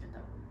safe basket though.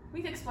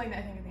 We explained that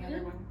I think in the We other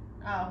did? one.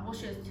 Oh, well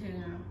she has two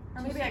now.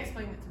 Or maybe I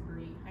explained it to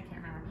Bree. I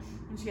can't remember.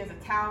 And she has a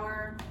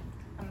tower.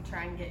 I'm gonna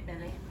try and get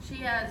Billy. She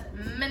has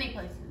many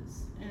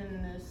places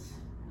in this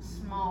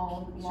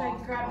small Should I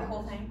loft grab the box.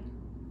 whole thing?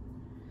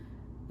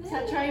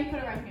 So try and put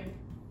it right here.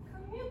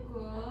 Come here,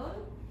 good.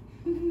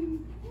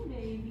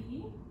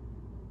 Baby.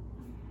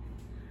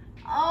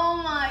 Oh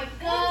my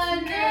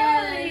goodness!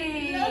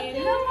 Girly. Look at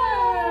Look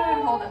at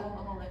her. Hold it,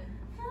 hold it.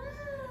 Hi.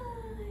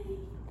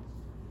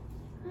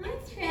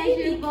 It's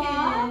treasure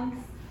box.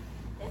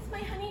 It's my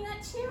honey nut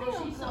Cheerio.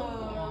 Oh, she's so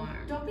cone. warm.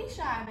 Don't be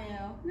shy,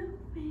 Belle. No,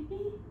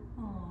 baby.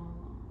 Aww.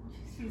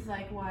 She's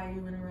like, why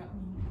you interrupt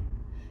me?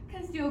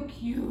 Cause you're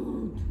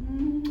cute.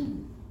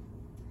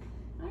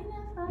 I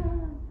love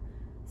her.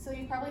 So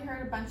you've probably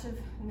heard a bunch of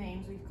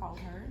names we've called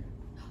her.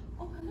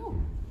 Oh, hello.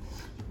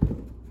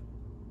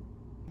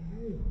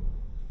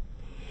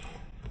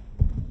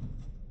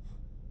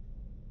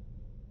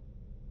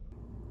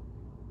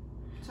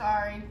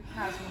 Sorry,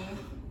 that's me.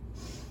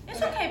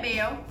 It's okay,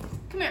 Bill.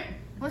 Come here.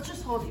 Let's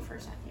just hold you for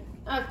a second.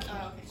 Okay.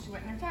 Oh, okay. She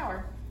went in her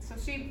tower. So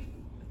she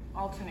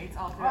alternates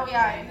all throughout Oh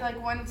yeah, the day.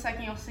 like 1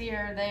 second you'll see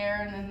her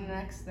there, and then the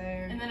next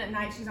there. And then at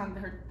night she's on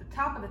the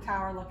top of the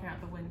tower looking out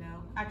the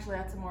window. Actually,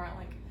 that's more at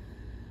like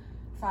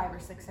 5 or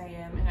 6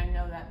 a.m. And I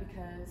know that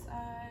because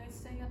I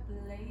stay up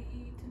late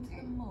into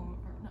the morning.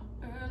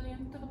 Or no, early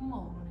into the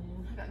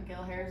morning. I got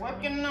Gil hairs on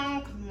me. Working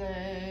on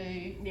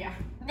clay. Yeah.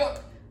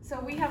 So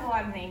we have a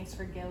lot of names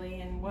for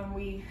Gilly, and one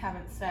we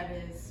haven't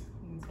said is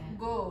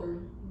Ghoul.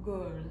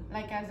 Ghoul.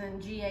 Like as in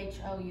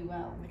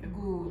Ghoul. Like a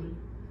Ghoul.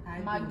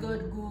 My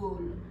good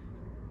ghoul.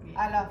 Yeah.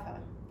 I love her.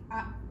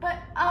 But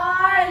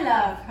I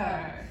love her.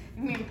 her.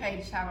 Me and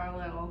Paige have our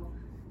little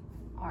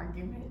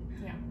argument.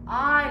 Yeah.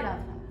 I love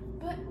her.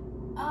 But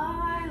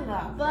I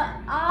love but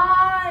her.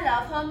 I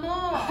love her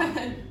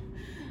more.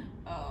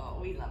 Oh,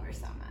 we love her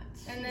so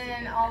much. And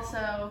then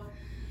also,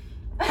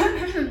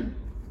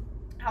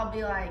 I'll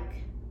be like,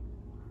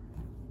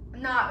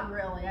 not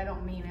really, I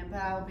don't mean it,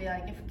 but I'll be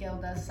like, if Gil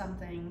does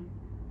something,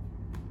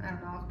 I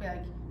don't know, I'll be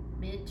like,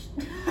 bitch.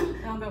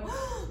 And I'll go,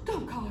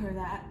 don't call her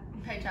that.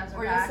 Paige has her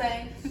Or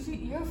back. you'll say,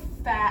 you're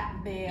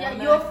fat, babe. Yeah,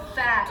 And you're then,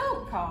 fat.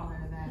 Don't call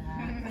her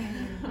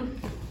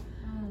that.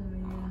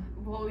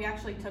 Well, we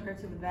actually took her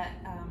to the vet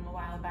a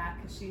while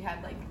back because she had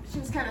she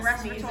was kind of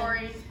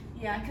Respiratory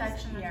infection.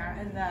 infection. Yeah,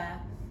 and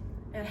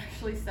it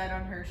actually said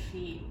on her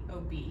sheet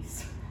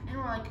obese. And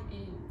we're like,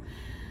 ew.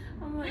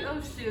 I'm like,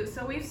 oh shoot.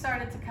 So we've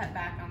started to cut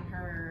back on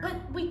her.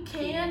 But we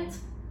can't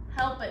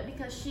help it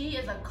because she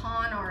is a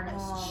con artist.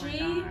 Oh my She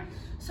gosh.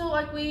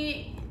 so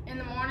we in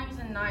the mornings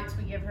and nights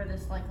we give her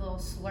this little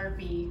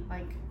Slurpee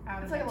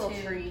out It's of like a the little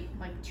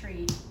tube,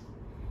 treat.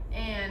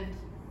 And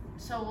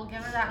so we'll give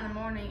her that in the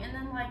morning, and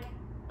then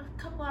a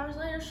couple hours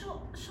later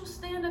she'll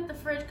stand at the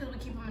fridge because we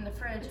keep them in the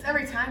fridge. It's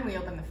every time we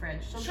open the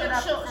fridge. She'll She'll- get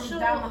up she'll- from she'll-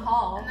 down the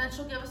hall. And then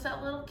she'll give us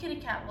that little kitty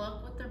cat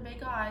look with their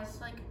big eyes,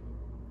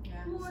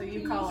 Yeah. "More So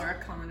you please." call her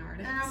a con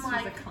artist. And I'm She's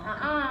like, a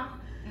con.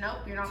 nope,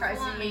 you're not Tries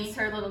fooling to me. use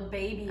her little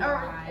baby Or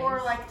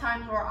eyes.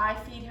 times where I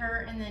feed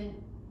her and then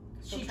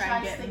She'll she try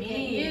and tries get to get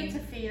me. you to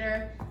feed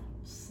her.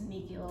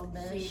 Sneaky little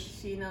bitch.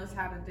 She knows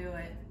how to do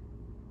it.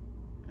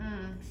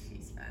 Mm.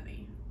 She's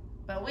funny.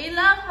 But we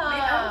love her.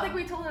 I don't think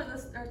we told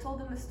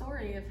them the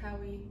story of how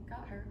we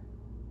got her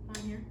on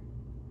here.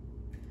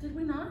 Did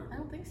we not? I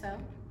don't think so.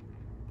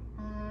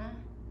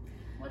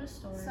 What a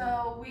story.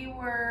 So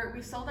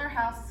we sold our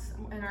house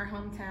in our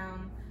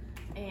hometown,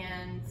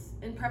 and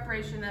in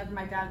preparation of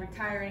my dad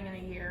retiring in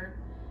a year,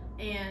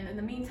 and in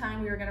the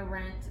meantime we were gonna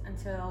rent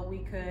until we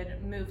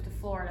could move to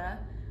Florida,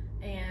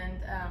 and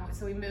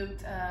so we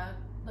moved a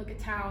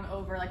town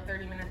over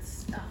 30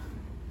 minutes,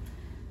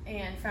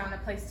 and found a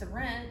place to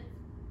rent,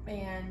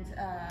 and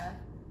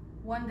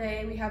one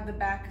day we have the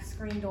back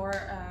screen door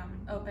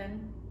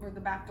open, or the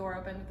back door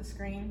open with the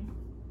screen,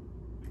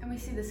 and we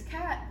see this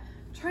cat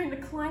trying to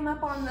climb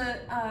up on the,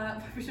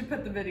 we should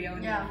put the video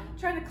in there.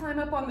 Trying to climb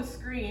up on the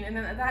screen, and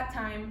then at that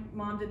time,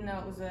 Mom didn't know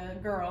it was a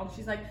girl.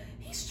 She's like,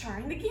 he's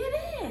trying to get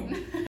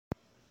in.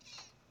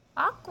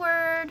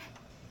 Awkward.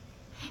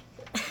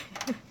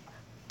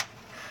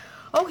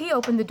 Oh, he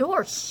opened the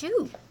door,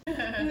 shoot.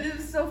 And it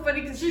was so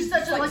funny because she's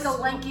such a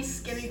lanky,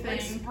 skinny thing.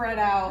 Spread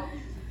out.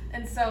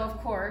 And so, of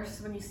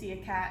course, when you see a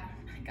cat,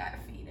 I gotta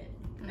feed it.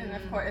 And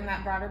of course, and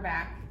that brought her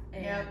back.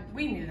 And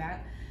we knew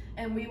that.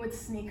 And we would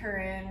sneak her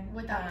in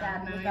without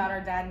Dad knowing. Without our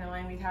dad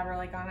knowing. We'd have her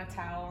on a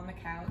towel on the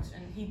couch,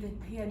 and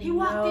he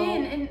walked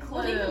in and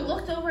clue. even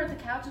looked over at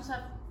the couch and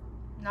stuff.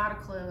 Not a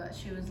clue that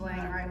she was laying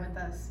right with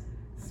us.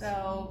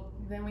 So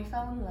then we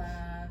fell in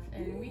love,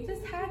 and we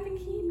just had to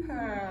keep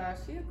her.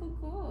 She's a good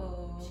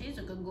girl. She's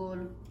a good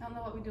girl. I don't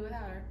know what we do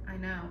without her. I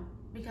know,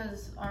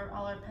 because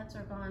all our pets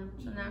are gone,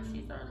 so now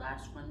she's our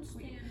last one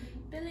standing.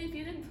 Billy, if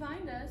you didn't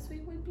find us, we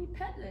would be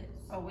petless.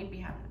 Oh, we'd be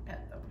having a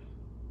pet though.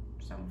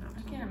 Somehow.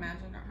 I can't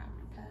imagine not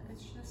having a pet.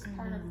 It's just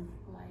part of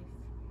life.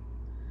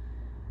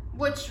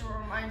 Which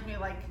reminds me,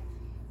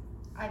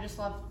 I just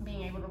love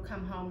being able to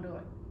come home to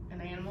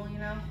an animal,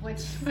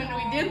 which when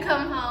we do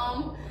come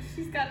home,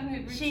 she's got a new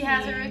routine. She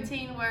has a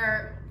routine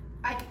where,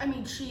 I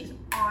mean, she's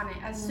on it.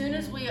 As soon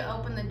as we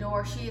open the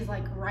door, she is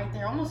right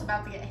there, almost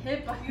about to get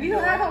hit by the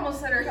door. I've almost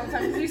said her a couple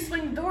times, you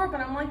swing the door, but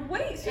I'm like,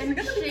 wait, she's gonna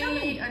be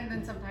coming. And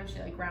then sometimes she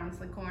rounds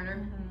the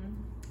corner.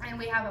 And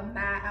we have a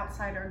mat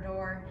outside our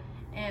door,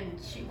 and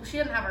she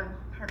doesn't have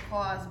her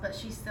claws, but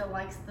she still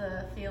likes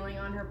the feeling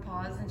on her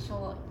paws, and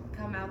she'll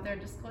come out there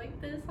just like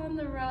this on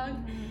the rug,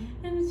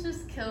 and it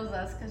just kills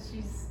us because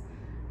she's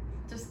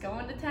just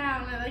going to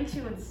town. I think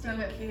she would do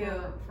it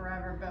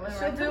forever, but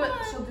she'll do it.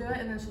 She'll do it,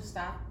 and then she'll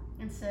stop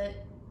and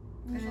sit,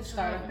 and she'll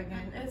start up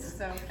again. It's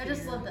so cute. I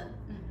just love that.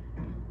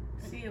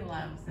 She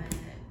loves it.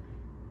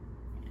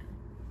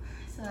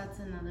 So that's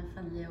another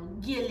fun little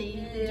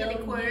gilly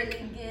quirk.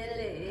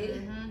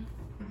 Gilly.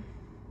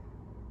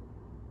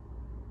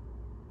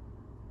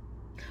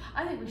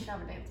 I think we should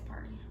have a dance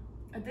party.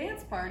 A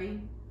dance party?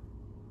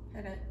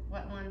 Hit it.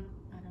 What one?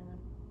 I don't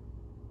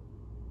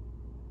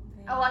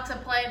know.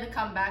 Alexa, play The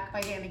Comeback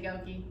by Danny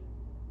Goki.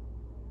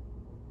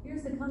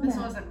 Here's The Comeback This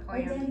wasn't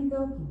by planned. Danny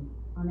Goki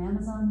on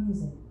Amazon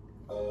Music.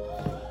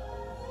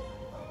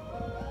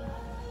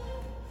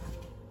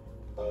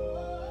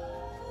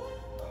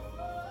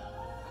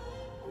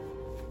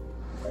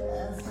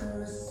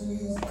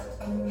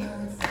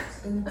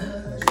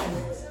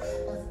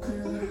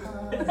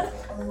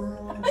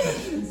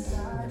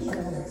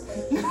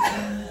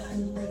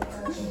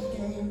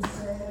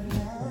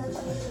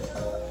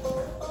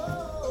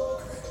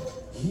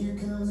 Here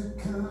comes a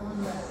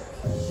comeback.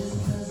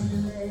 Just 'cause you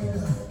laid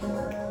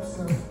up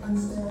so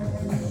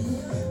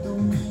unsteady,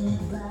 don't mean you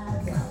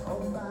black out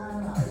or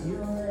by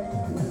you're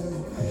ready.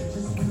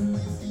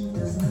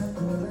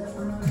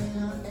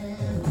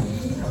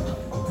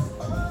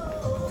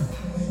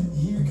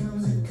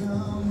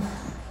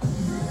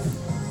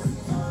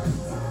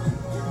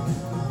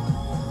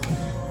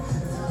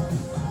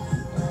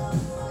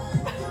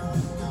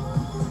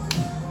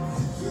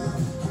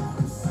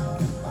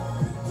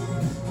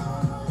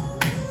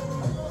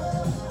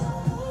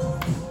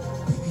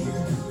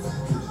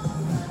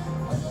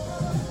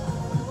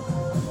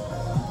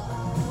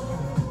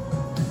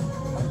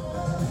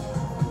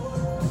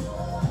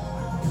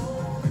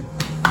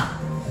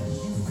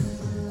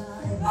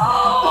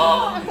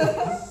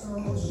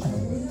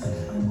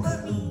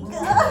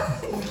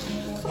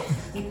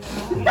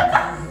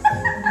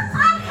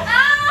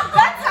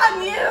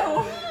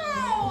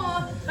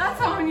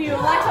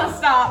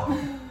 stop.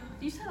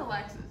 You said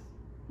Alexis.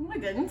 No, I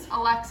didn't.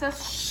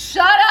 Alexis,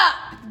 shut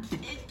up!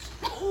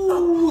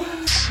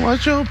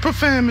 Watch your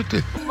profanity.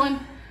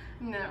 One.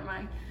 Never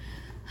mind.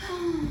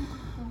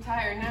 I'm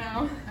tired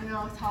now. I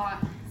know it's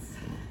hot.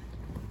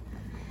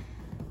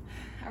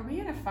 Are we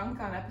in a funk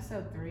on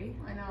episode 3?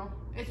 I know.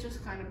 It's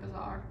just kind of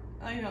bizarre.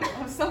 I know.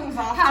 Oh, something's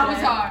off How today.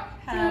 bizarre.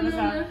 How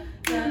bizarre.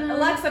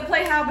 Alexa,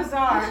 play How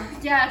Bizarre.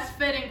 Yeah, it's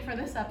fitting for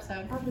this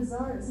episode. How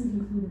Bizarre isn't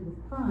included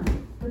with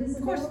Prime, but is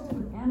course. available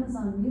with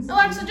Amazon Music.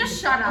 Alexa,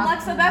 just shut up.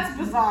 Alexa, that's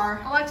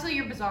bizarre. Alexa,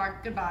 you're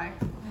bizarre. Goodbye.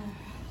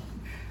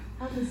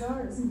 How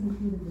Bizarre isn't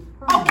included with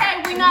Prime.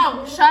 Okay, we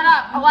know. Shut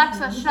up.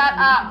 Alexa, shut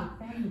up.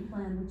 Family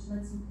plan, which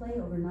lets you play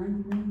over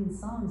 90 million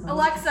songs. On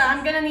Alexa,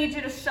 I'm gonna need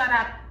you to shut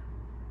up.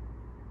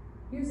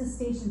 Here's a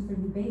station for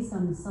you based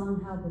on the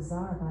song How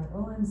Bizarre by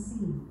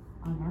OMC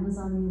on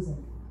Amazon Music.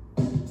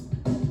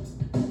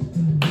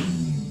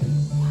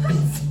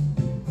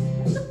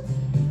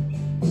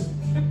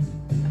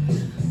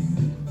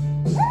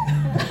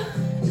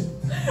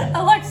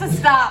 Alexa,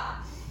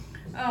 stop.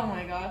 Oh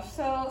my gosh.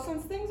 So,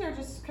 since things are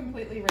just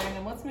completely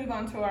random, let's move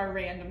on to our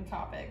random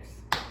topics.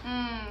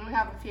 We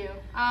have a few.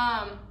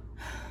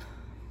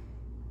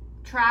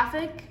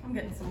 Traffic. I'm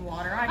getting some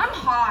water. I'm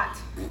hot.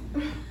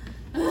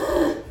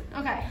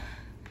 Okay.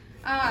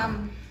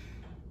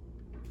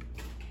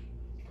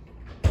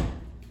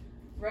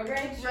 Road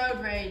rage?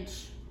 Road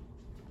rage.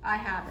 I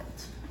have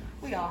it.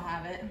 We all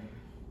have it.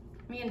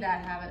 Me and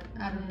Dad have it.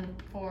 Out of the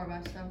 4 of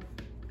us, so.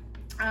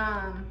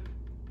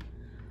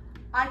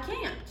 I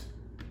can't.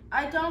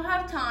 I don't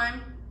have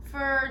time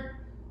for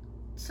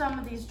some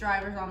of these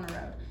drivers on the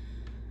road.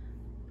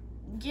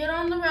 Get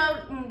on the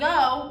road and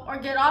go, or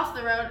get off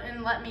the road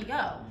and let me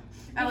go.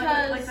 I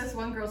Because like this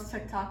one girl's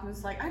TikTok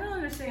was like, I don't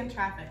understand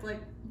traffic.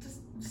 Like,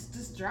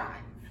 just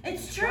drive.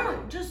 it's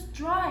true. Just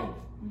drive.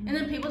 And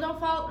then people don't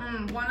follow.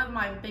 One of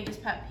my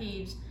biggest pet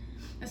peeves,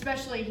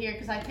 especially here,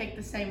 because I take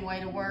the same way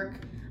to work.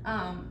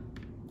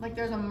 Like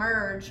there's a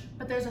merge,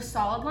 but there's a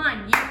solid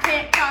line. You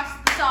can't cross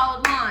the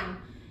solid line.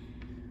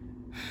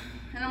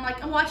 And I'm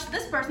like, watch,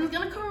 this person's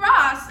gonna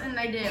cross, and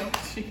they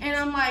do. And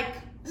I'm like,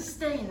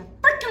 stay in the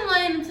freaking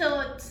lane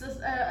until it's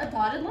a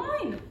dotted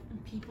line.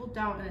 And people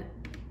don't, and it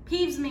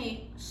peeves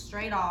me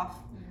straight off.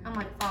 I'm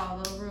like,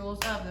 follow the rules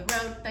of the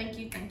road. Thank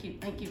you, thank you,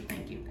 thank you,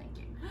 thank you, thank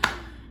you.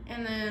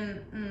 And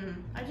then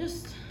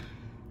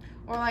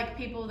or like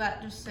people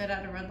that just sit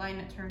at a red light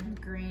and it turns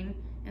green,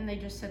 and they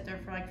just sit there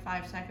for like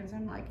 5 seconds.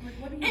 I'm like,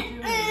 What are you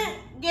doing?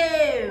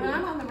 go. When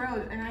I'm on the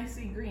road and I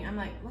see green, I'm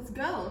like, let's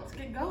go. Let's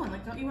get going.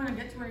 Like, don't you want to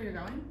get to where you're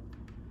going?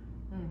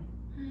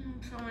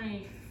 So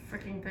many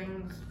freaking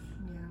things.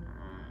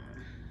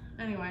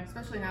 Yeah. Anyway,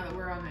 Especially now that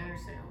we're on the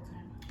interstate all the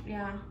time.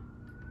 yeah,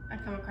 I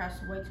come across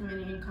way too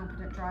many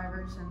incompetent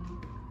drivers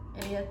and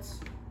idiots.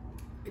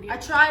 I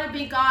try to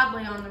be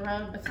godly on the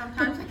road, but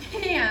sometimes I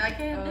can't. I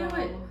can't do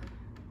it.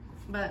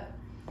 But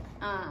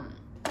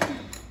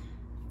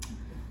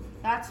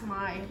that's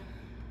my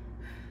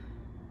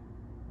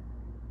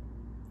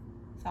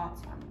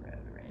thoughts on road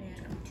rage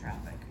and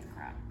traffic and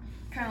crap.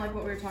 Kind of like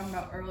what we were talking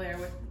about earlier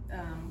with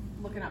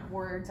looking up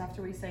words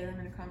after we say them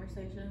in a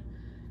conversation.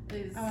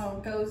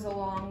 Goes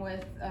along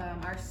with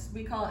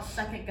we call it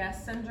second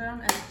guess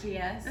syndrome,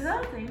 SGS. Is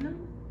that a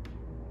thing?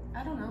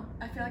 I don't know.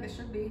 I feel like it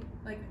should be.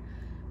 Like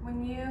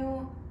when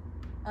you,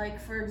 like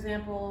for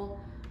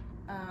example,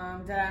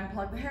 did I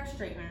unplug the hair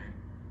straightener?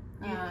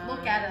 You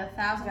look at it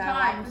 1,000 did I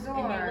lock times the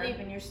and door? you leave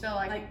and you're still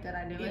like, did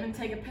I do Even it?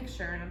 take a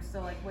picture and I'm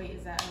still like, wait,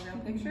 is that a real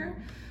picture?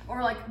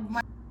 Or like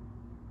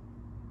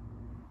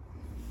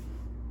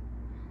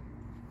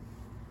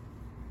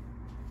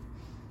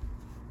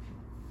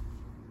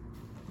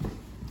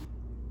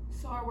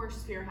So our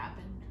worst fear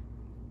happened.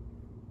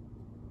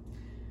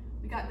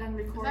 We got done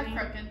Is recording.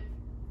 that crooked?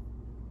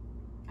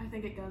 I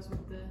think it goes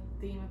with the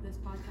theme of this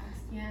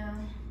podcast. Yeah.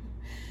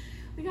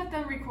 We got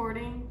done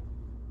recording,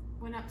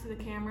 went up to the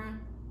camera,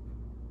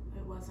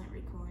 it wasn't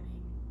recording.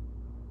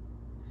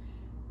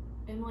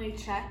 Emily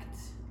checked,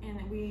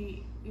 and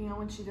we,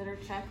 when she did her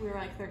check, we were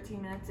like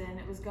 13 minutes in,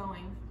 it was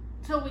going.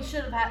 So we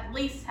should have at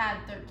least had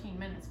 13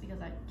 minutes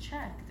because I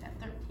checked at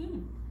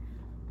 13.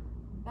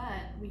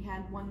 But we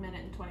had 1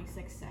 minute and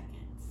 26 seconds.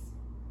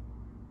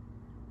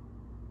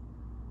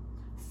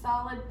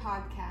 Solid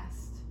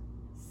podcast.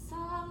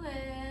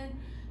 Solid.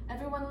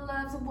 Everyone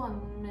loves a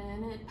 1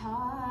 minute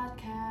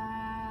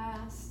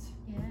podcast.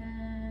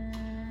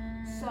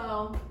 Yeah.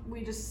 So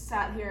we just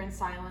sat here in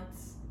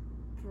silence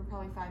for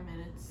probably 5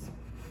 minutes.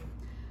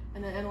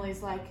 And then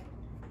Emily's like,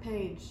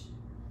 Paige,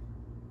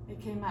 it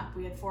came up.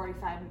 We had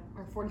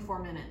 44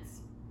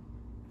 minutes.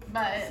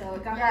 But So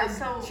it got yeah, a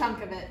good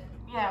chunk of it.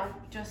 yeah,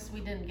 just we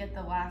didn't get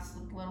the last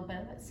little bit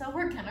of it. So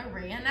we're gonna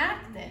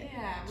reenact it.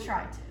 Yeah.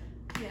 Try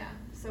to. Yeah.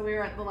 So we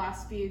were at the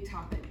last few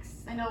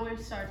topics. I know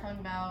we started talking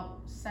about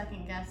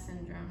second guess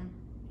syndrome.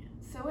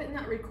 So it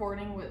not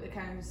recording, it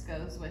kind of just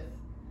goes with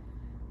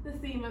the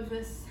theme of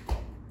this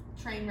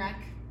Trainwreck.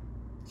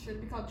 Should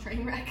it be called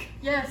Trainwreck?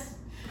 Yes.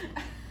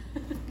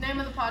 Name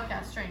of the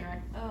podcast,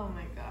 Trainwreck. Oh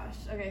my gosh.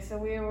 Okay, so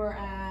we were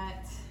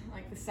at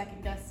like the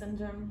second guess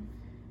syndrome.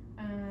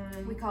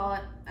 We call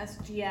it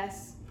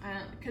SGS.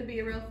 It could be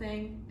a real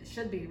thing. It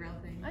should be a real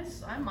thing.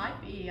 I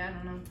might be. I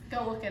don't know.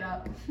 Go look it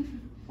up.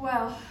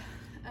 Well,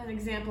 an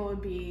example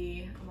would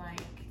be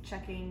like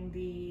checking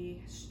the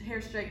hair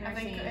straightener. I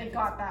think scene. it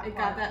got that. It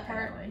part, got that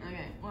part. apparently.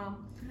 Okay. Well,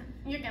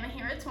 You're gonna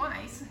hear it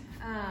twice.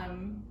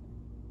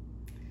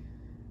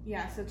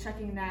 Yeah. So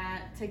checking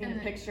that, taking And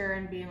a picture,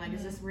 and being like,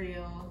 "Is this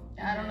real?"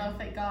 I don't know if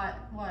it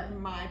got what.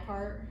 My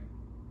part.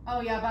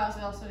 Oh yeah, but I was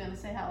also gonna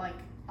say how like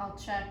I'll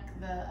check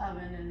the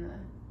oven and the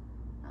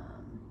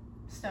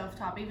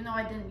stovetop, even though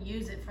I didn't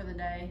use it for the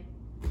day.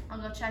 I'll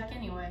go check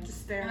anyway.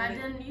 Just stare and at I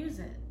it. didn't use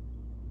it.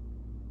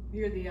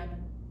 You're the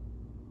oven.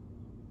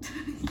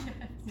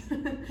 Yes.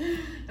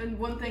 And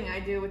one thing I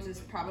do, which is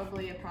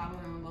probably a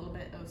problem and a little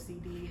bit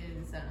OCD,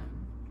 is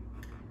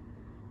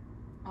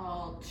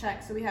I'll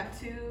check. So we have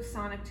 2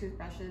 sonic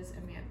toothbrushes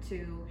and we have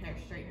 2 hair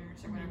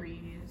straighteners or whatever you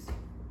use.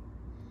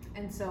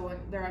 And so when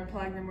they're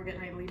unplugged and we're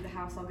getting ready to leave the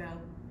house, I'll go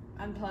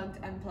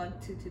unplugged,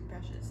 unplugged, 2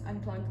 toothbrushes,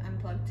 unplugged,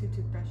 unplugged, 2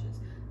 toothbrushes,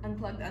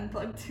 unplugged,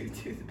 unplugged, 2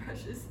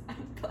 toothbrushes,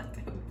 unplugged,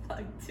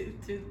 unplugged, 2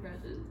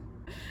 toothbrushes.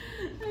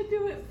 I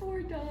do it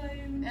 4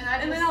 times.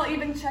 And then I'll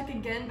even check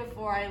again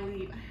before I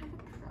leave. I have a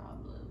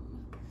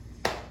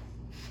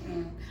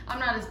problem. I'm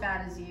not as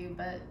bad as you,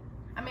 but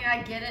I mean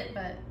I get it,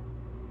 but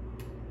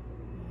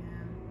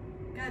yeah,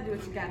 gotta do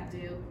what you gotta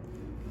do.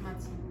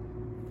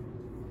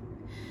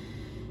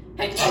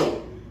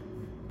 Hey.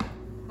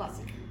 Bless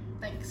you.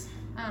 Thanks.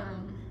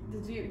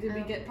 Did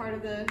we get part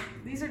of the?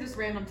 These are just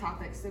random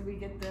topics. Did we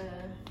get the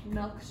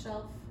milk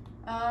shelf?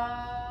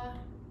 I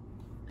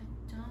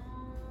don't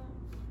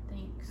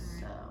think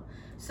so.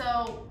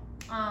 So,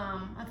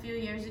 a few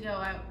years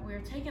ago, we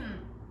were taking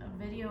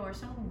a video or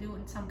something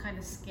doing some kind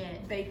of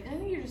skit. I think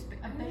you're just.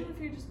 I don't know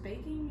if you're just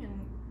baking and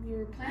you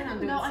were planning on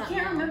doing No, I something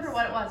can't remember else.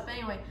 what it was. But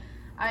anyway,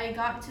 I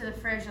got to the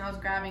fridge and I was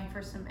grabbing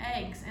for some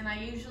eggs, and I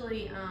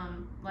usually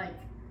like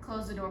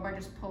close the door by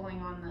just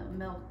pulling on the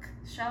milk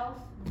shelf.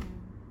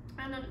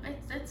 And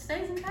it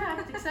stays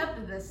intact,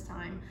 except this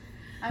time.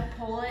 I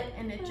pull it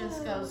and it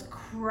just goes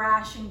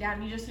crashing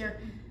down. You just hear.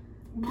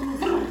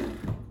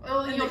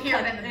 Well, you'll hear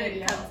it in the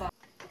video.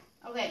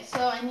 Okay,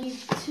 so I need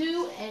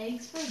 2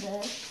 eggs for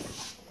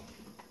this.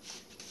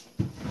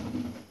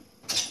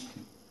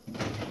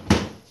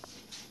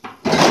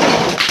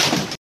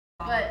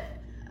 But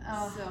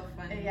So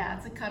funny. yeah,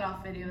 it's a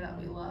cutoff video that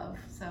we love.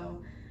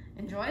 So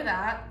enjoy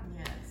that.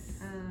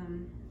 Yes.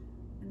 And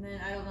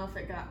then I don't know if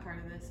it got part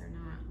of this or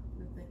not.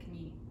 The thick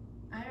meat.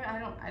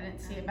 I didn't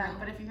see it back,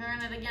 but if you're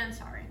hearing it again,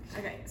 sorry.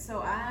 Okay, so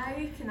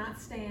I cannot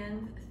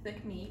stand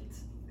thick meat,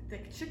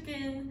 thick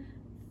chicken,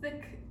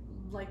 thick,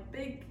 like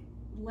big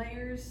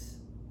layers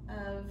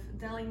of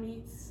deli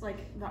meats,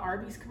 like the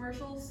Arby's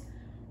commercials.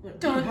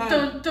 Dun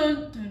dun dun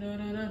dun dun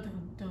dun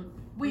dun dun.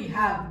 We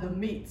have the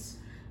meats.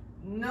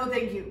 No,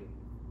 thank you.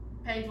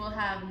 Paige will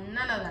have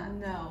none of that.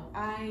 No,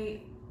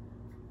 I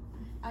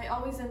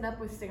always end up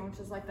with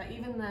sandwiches like that.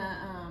 Even the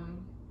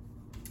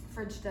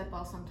fridge dip,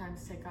 I'll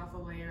sometimes take off a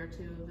layer or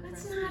 2 of the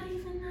It's roast not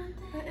beef. even that.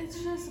 But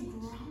it's just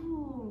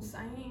gross.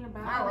 I ain't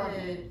about I love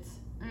it.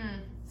 Mm.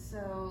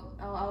 So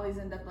I'll always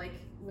end up like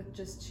with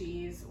just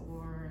cheese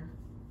or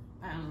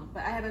I don't know.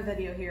 But I have a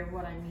video here of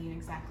what I mean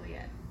exactly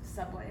at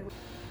Subway.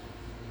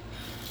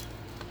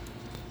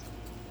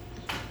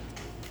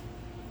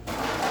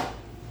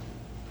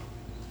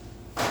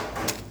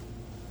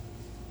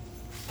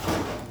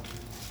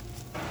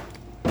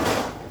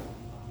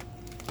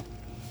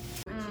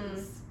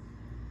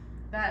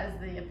 That is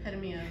the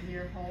epitome of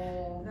your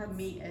whole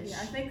meat-ish. Yeah,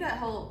 I think it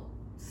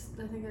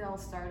all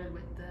started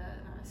with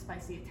the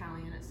spicy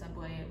Italian at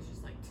Subway. It was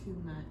just like too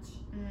much.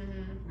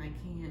 Mm-hmm. I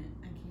can't.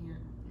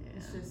 Yeah.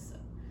 It's just.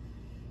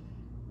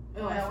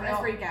 Oh, I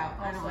freak out.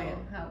 I don't like it.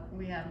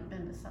 We haven't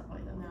been to Subway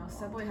though. No,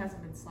 Subway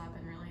hasn't been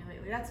slapping really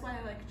lately. That's why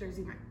I like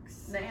Jersey Mike's.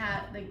 They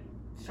Shout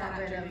got out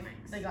rid Jersey of.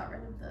 Mike's. They got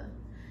rid of the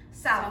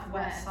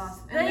Southwest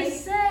sauce. And They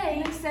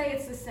say they say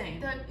it's the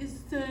same. that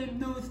is the same.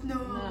 No, it's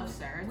not. No,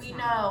 sir. It's We not.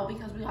 know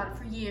because we got it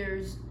for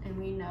years, and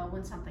we know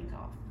when something's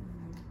off.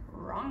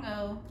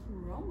 Wrongo.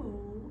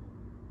 Romo.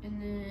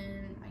 And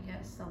then I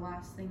guess the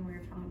last thing we were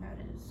talking about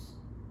is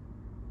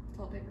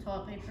Toilet paper.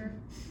 toilet paper.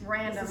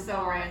 Random. This is so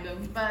thought.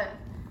 random. But,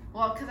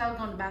 well, because I was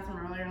going to the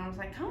bathroom earlier and I was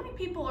like, how many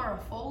people are a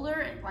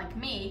folder like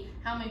me?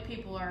 How many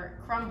people are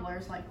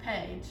crumblers like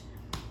Paige?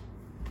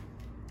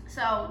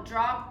 So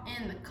drop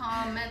in the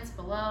comments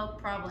below.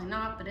 Probably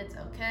not, but it's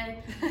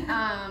okay.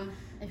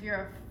 If you're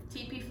a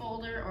TP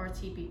folder or a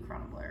TP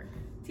crumbler.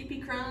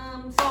 TP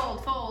crumbs.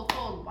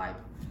 Fold, wipe.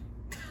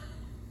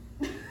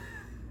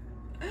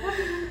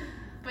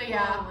 But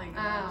yeah, Oh my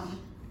gosh.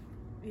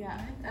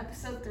 Yeah,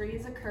 episode 3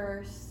 is a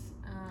curse.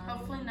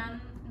 hopefully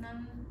none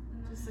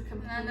Just a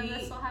none of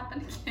this will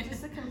happen again.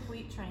 Just a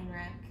complete train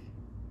wreck.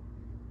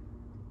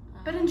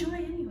 But enjoy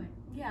anyway.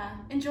 Yeah.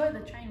 Enjoy the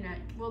train wreck.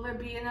 Will there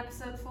be an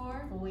episode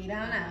 4? We don't know.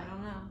 I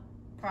don't know.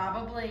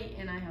 Probably,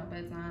 and I hope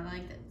it's not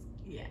like this.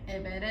 Yeah.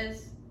 If it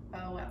is,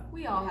 oh well.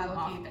 We all have will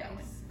off keep days.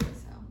 going.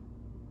 So,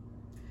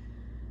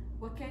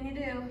 what can you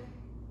do?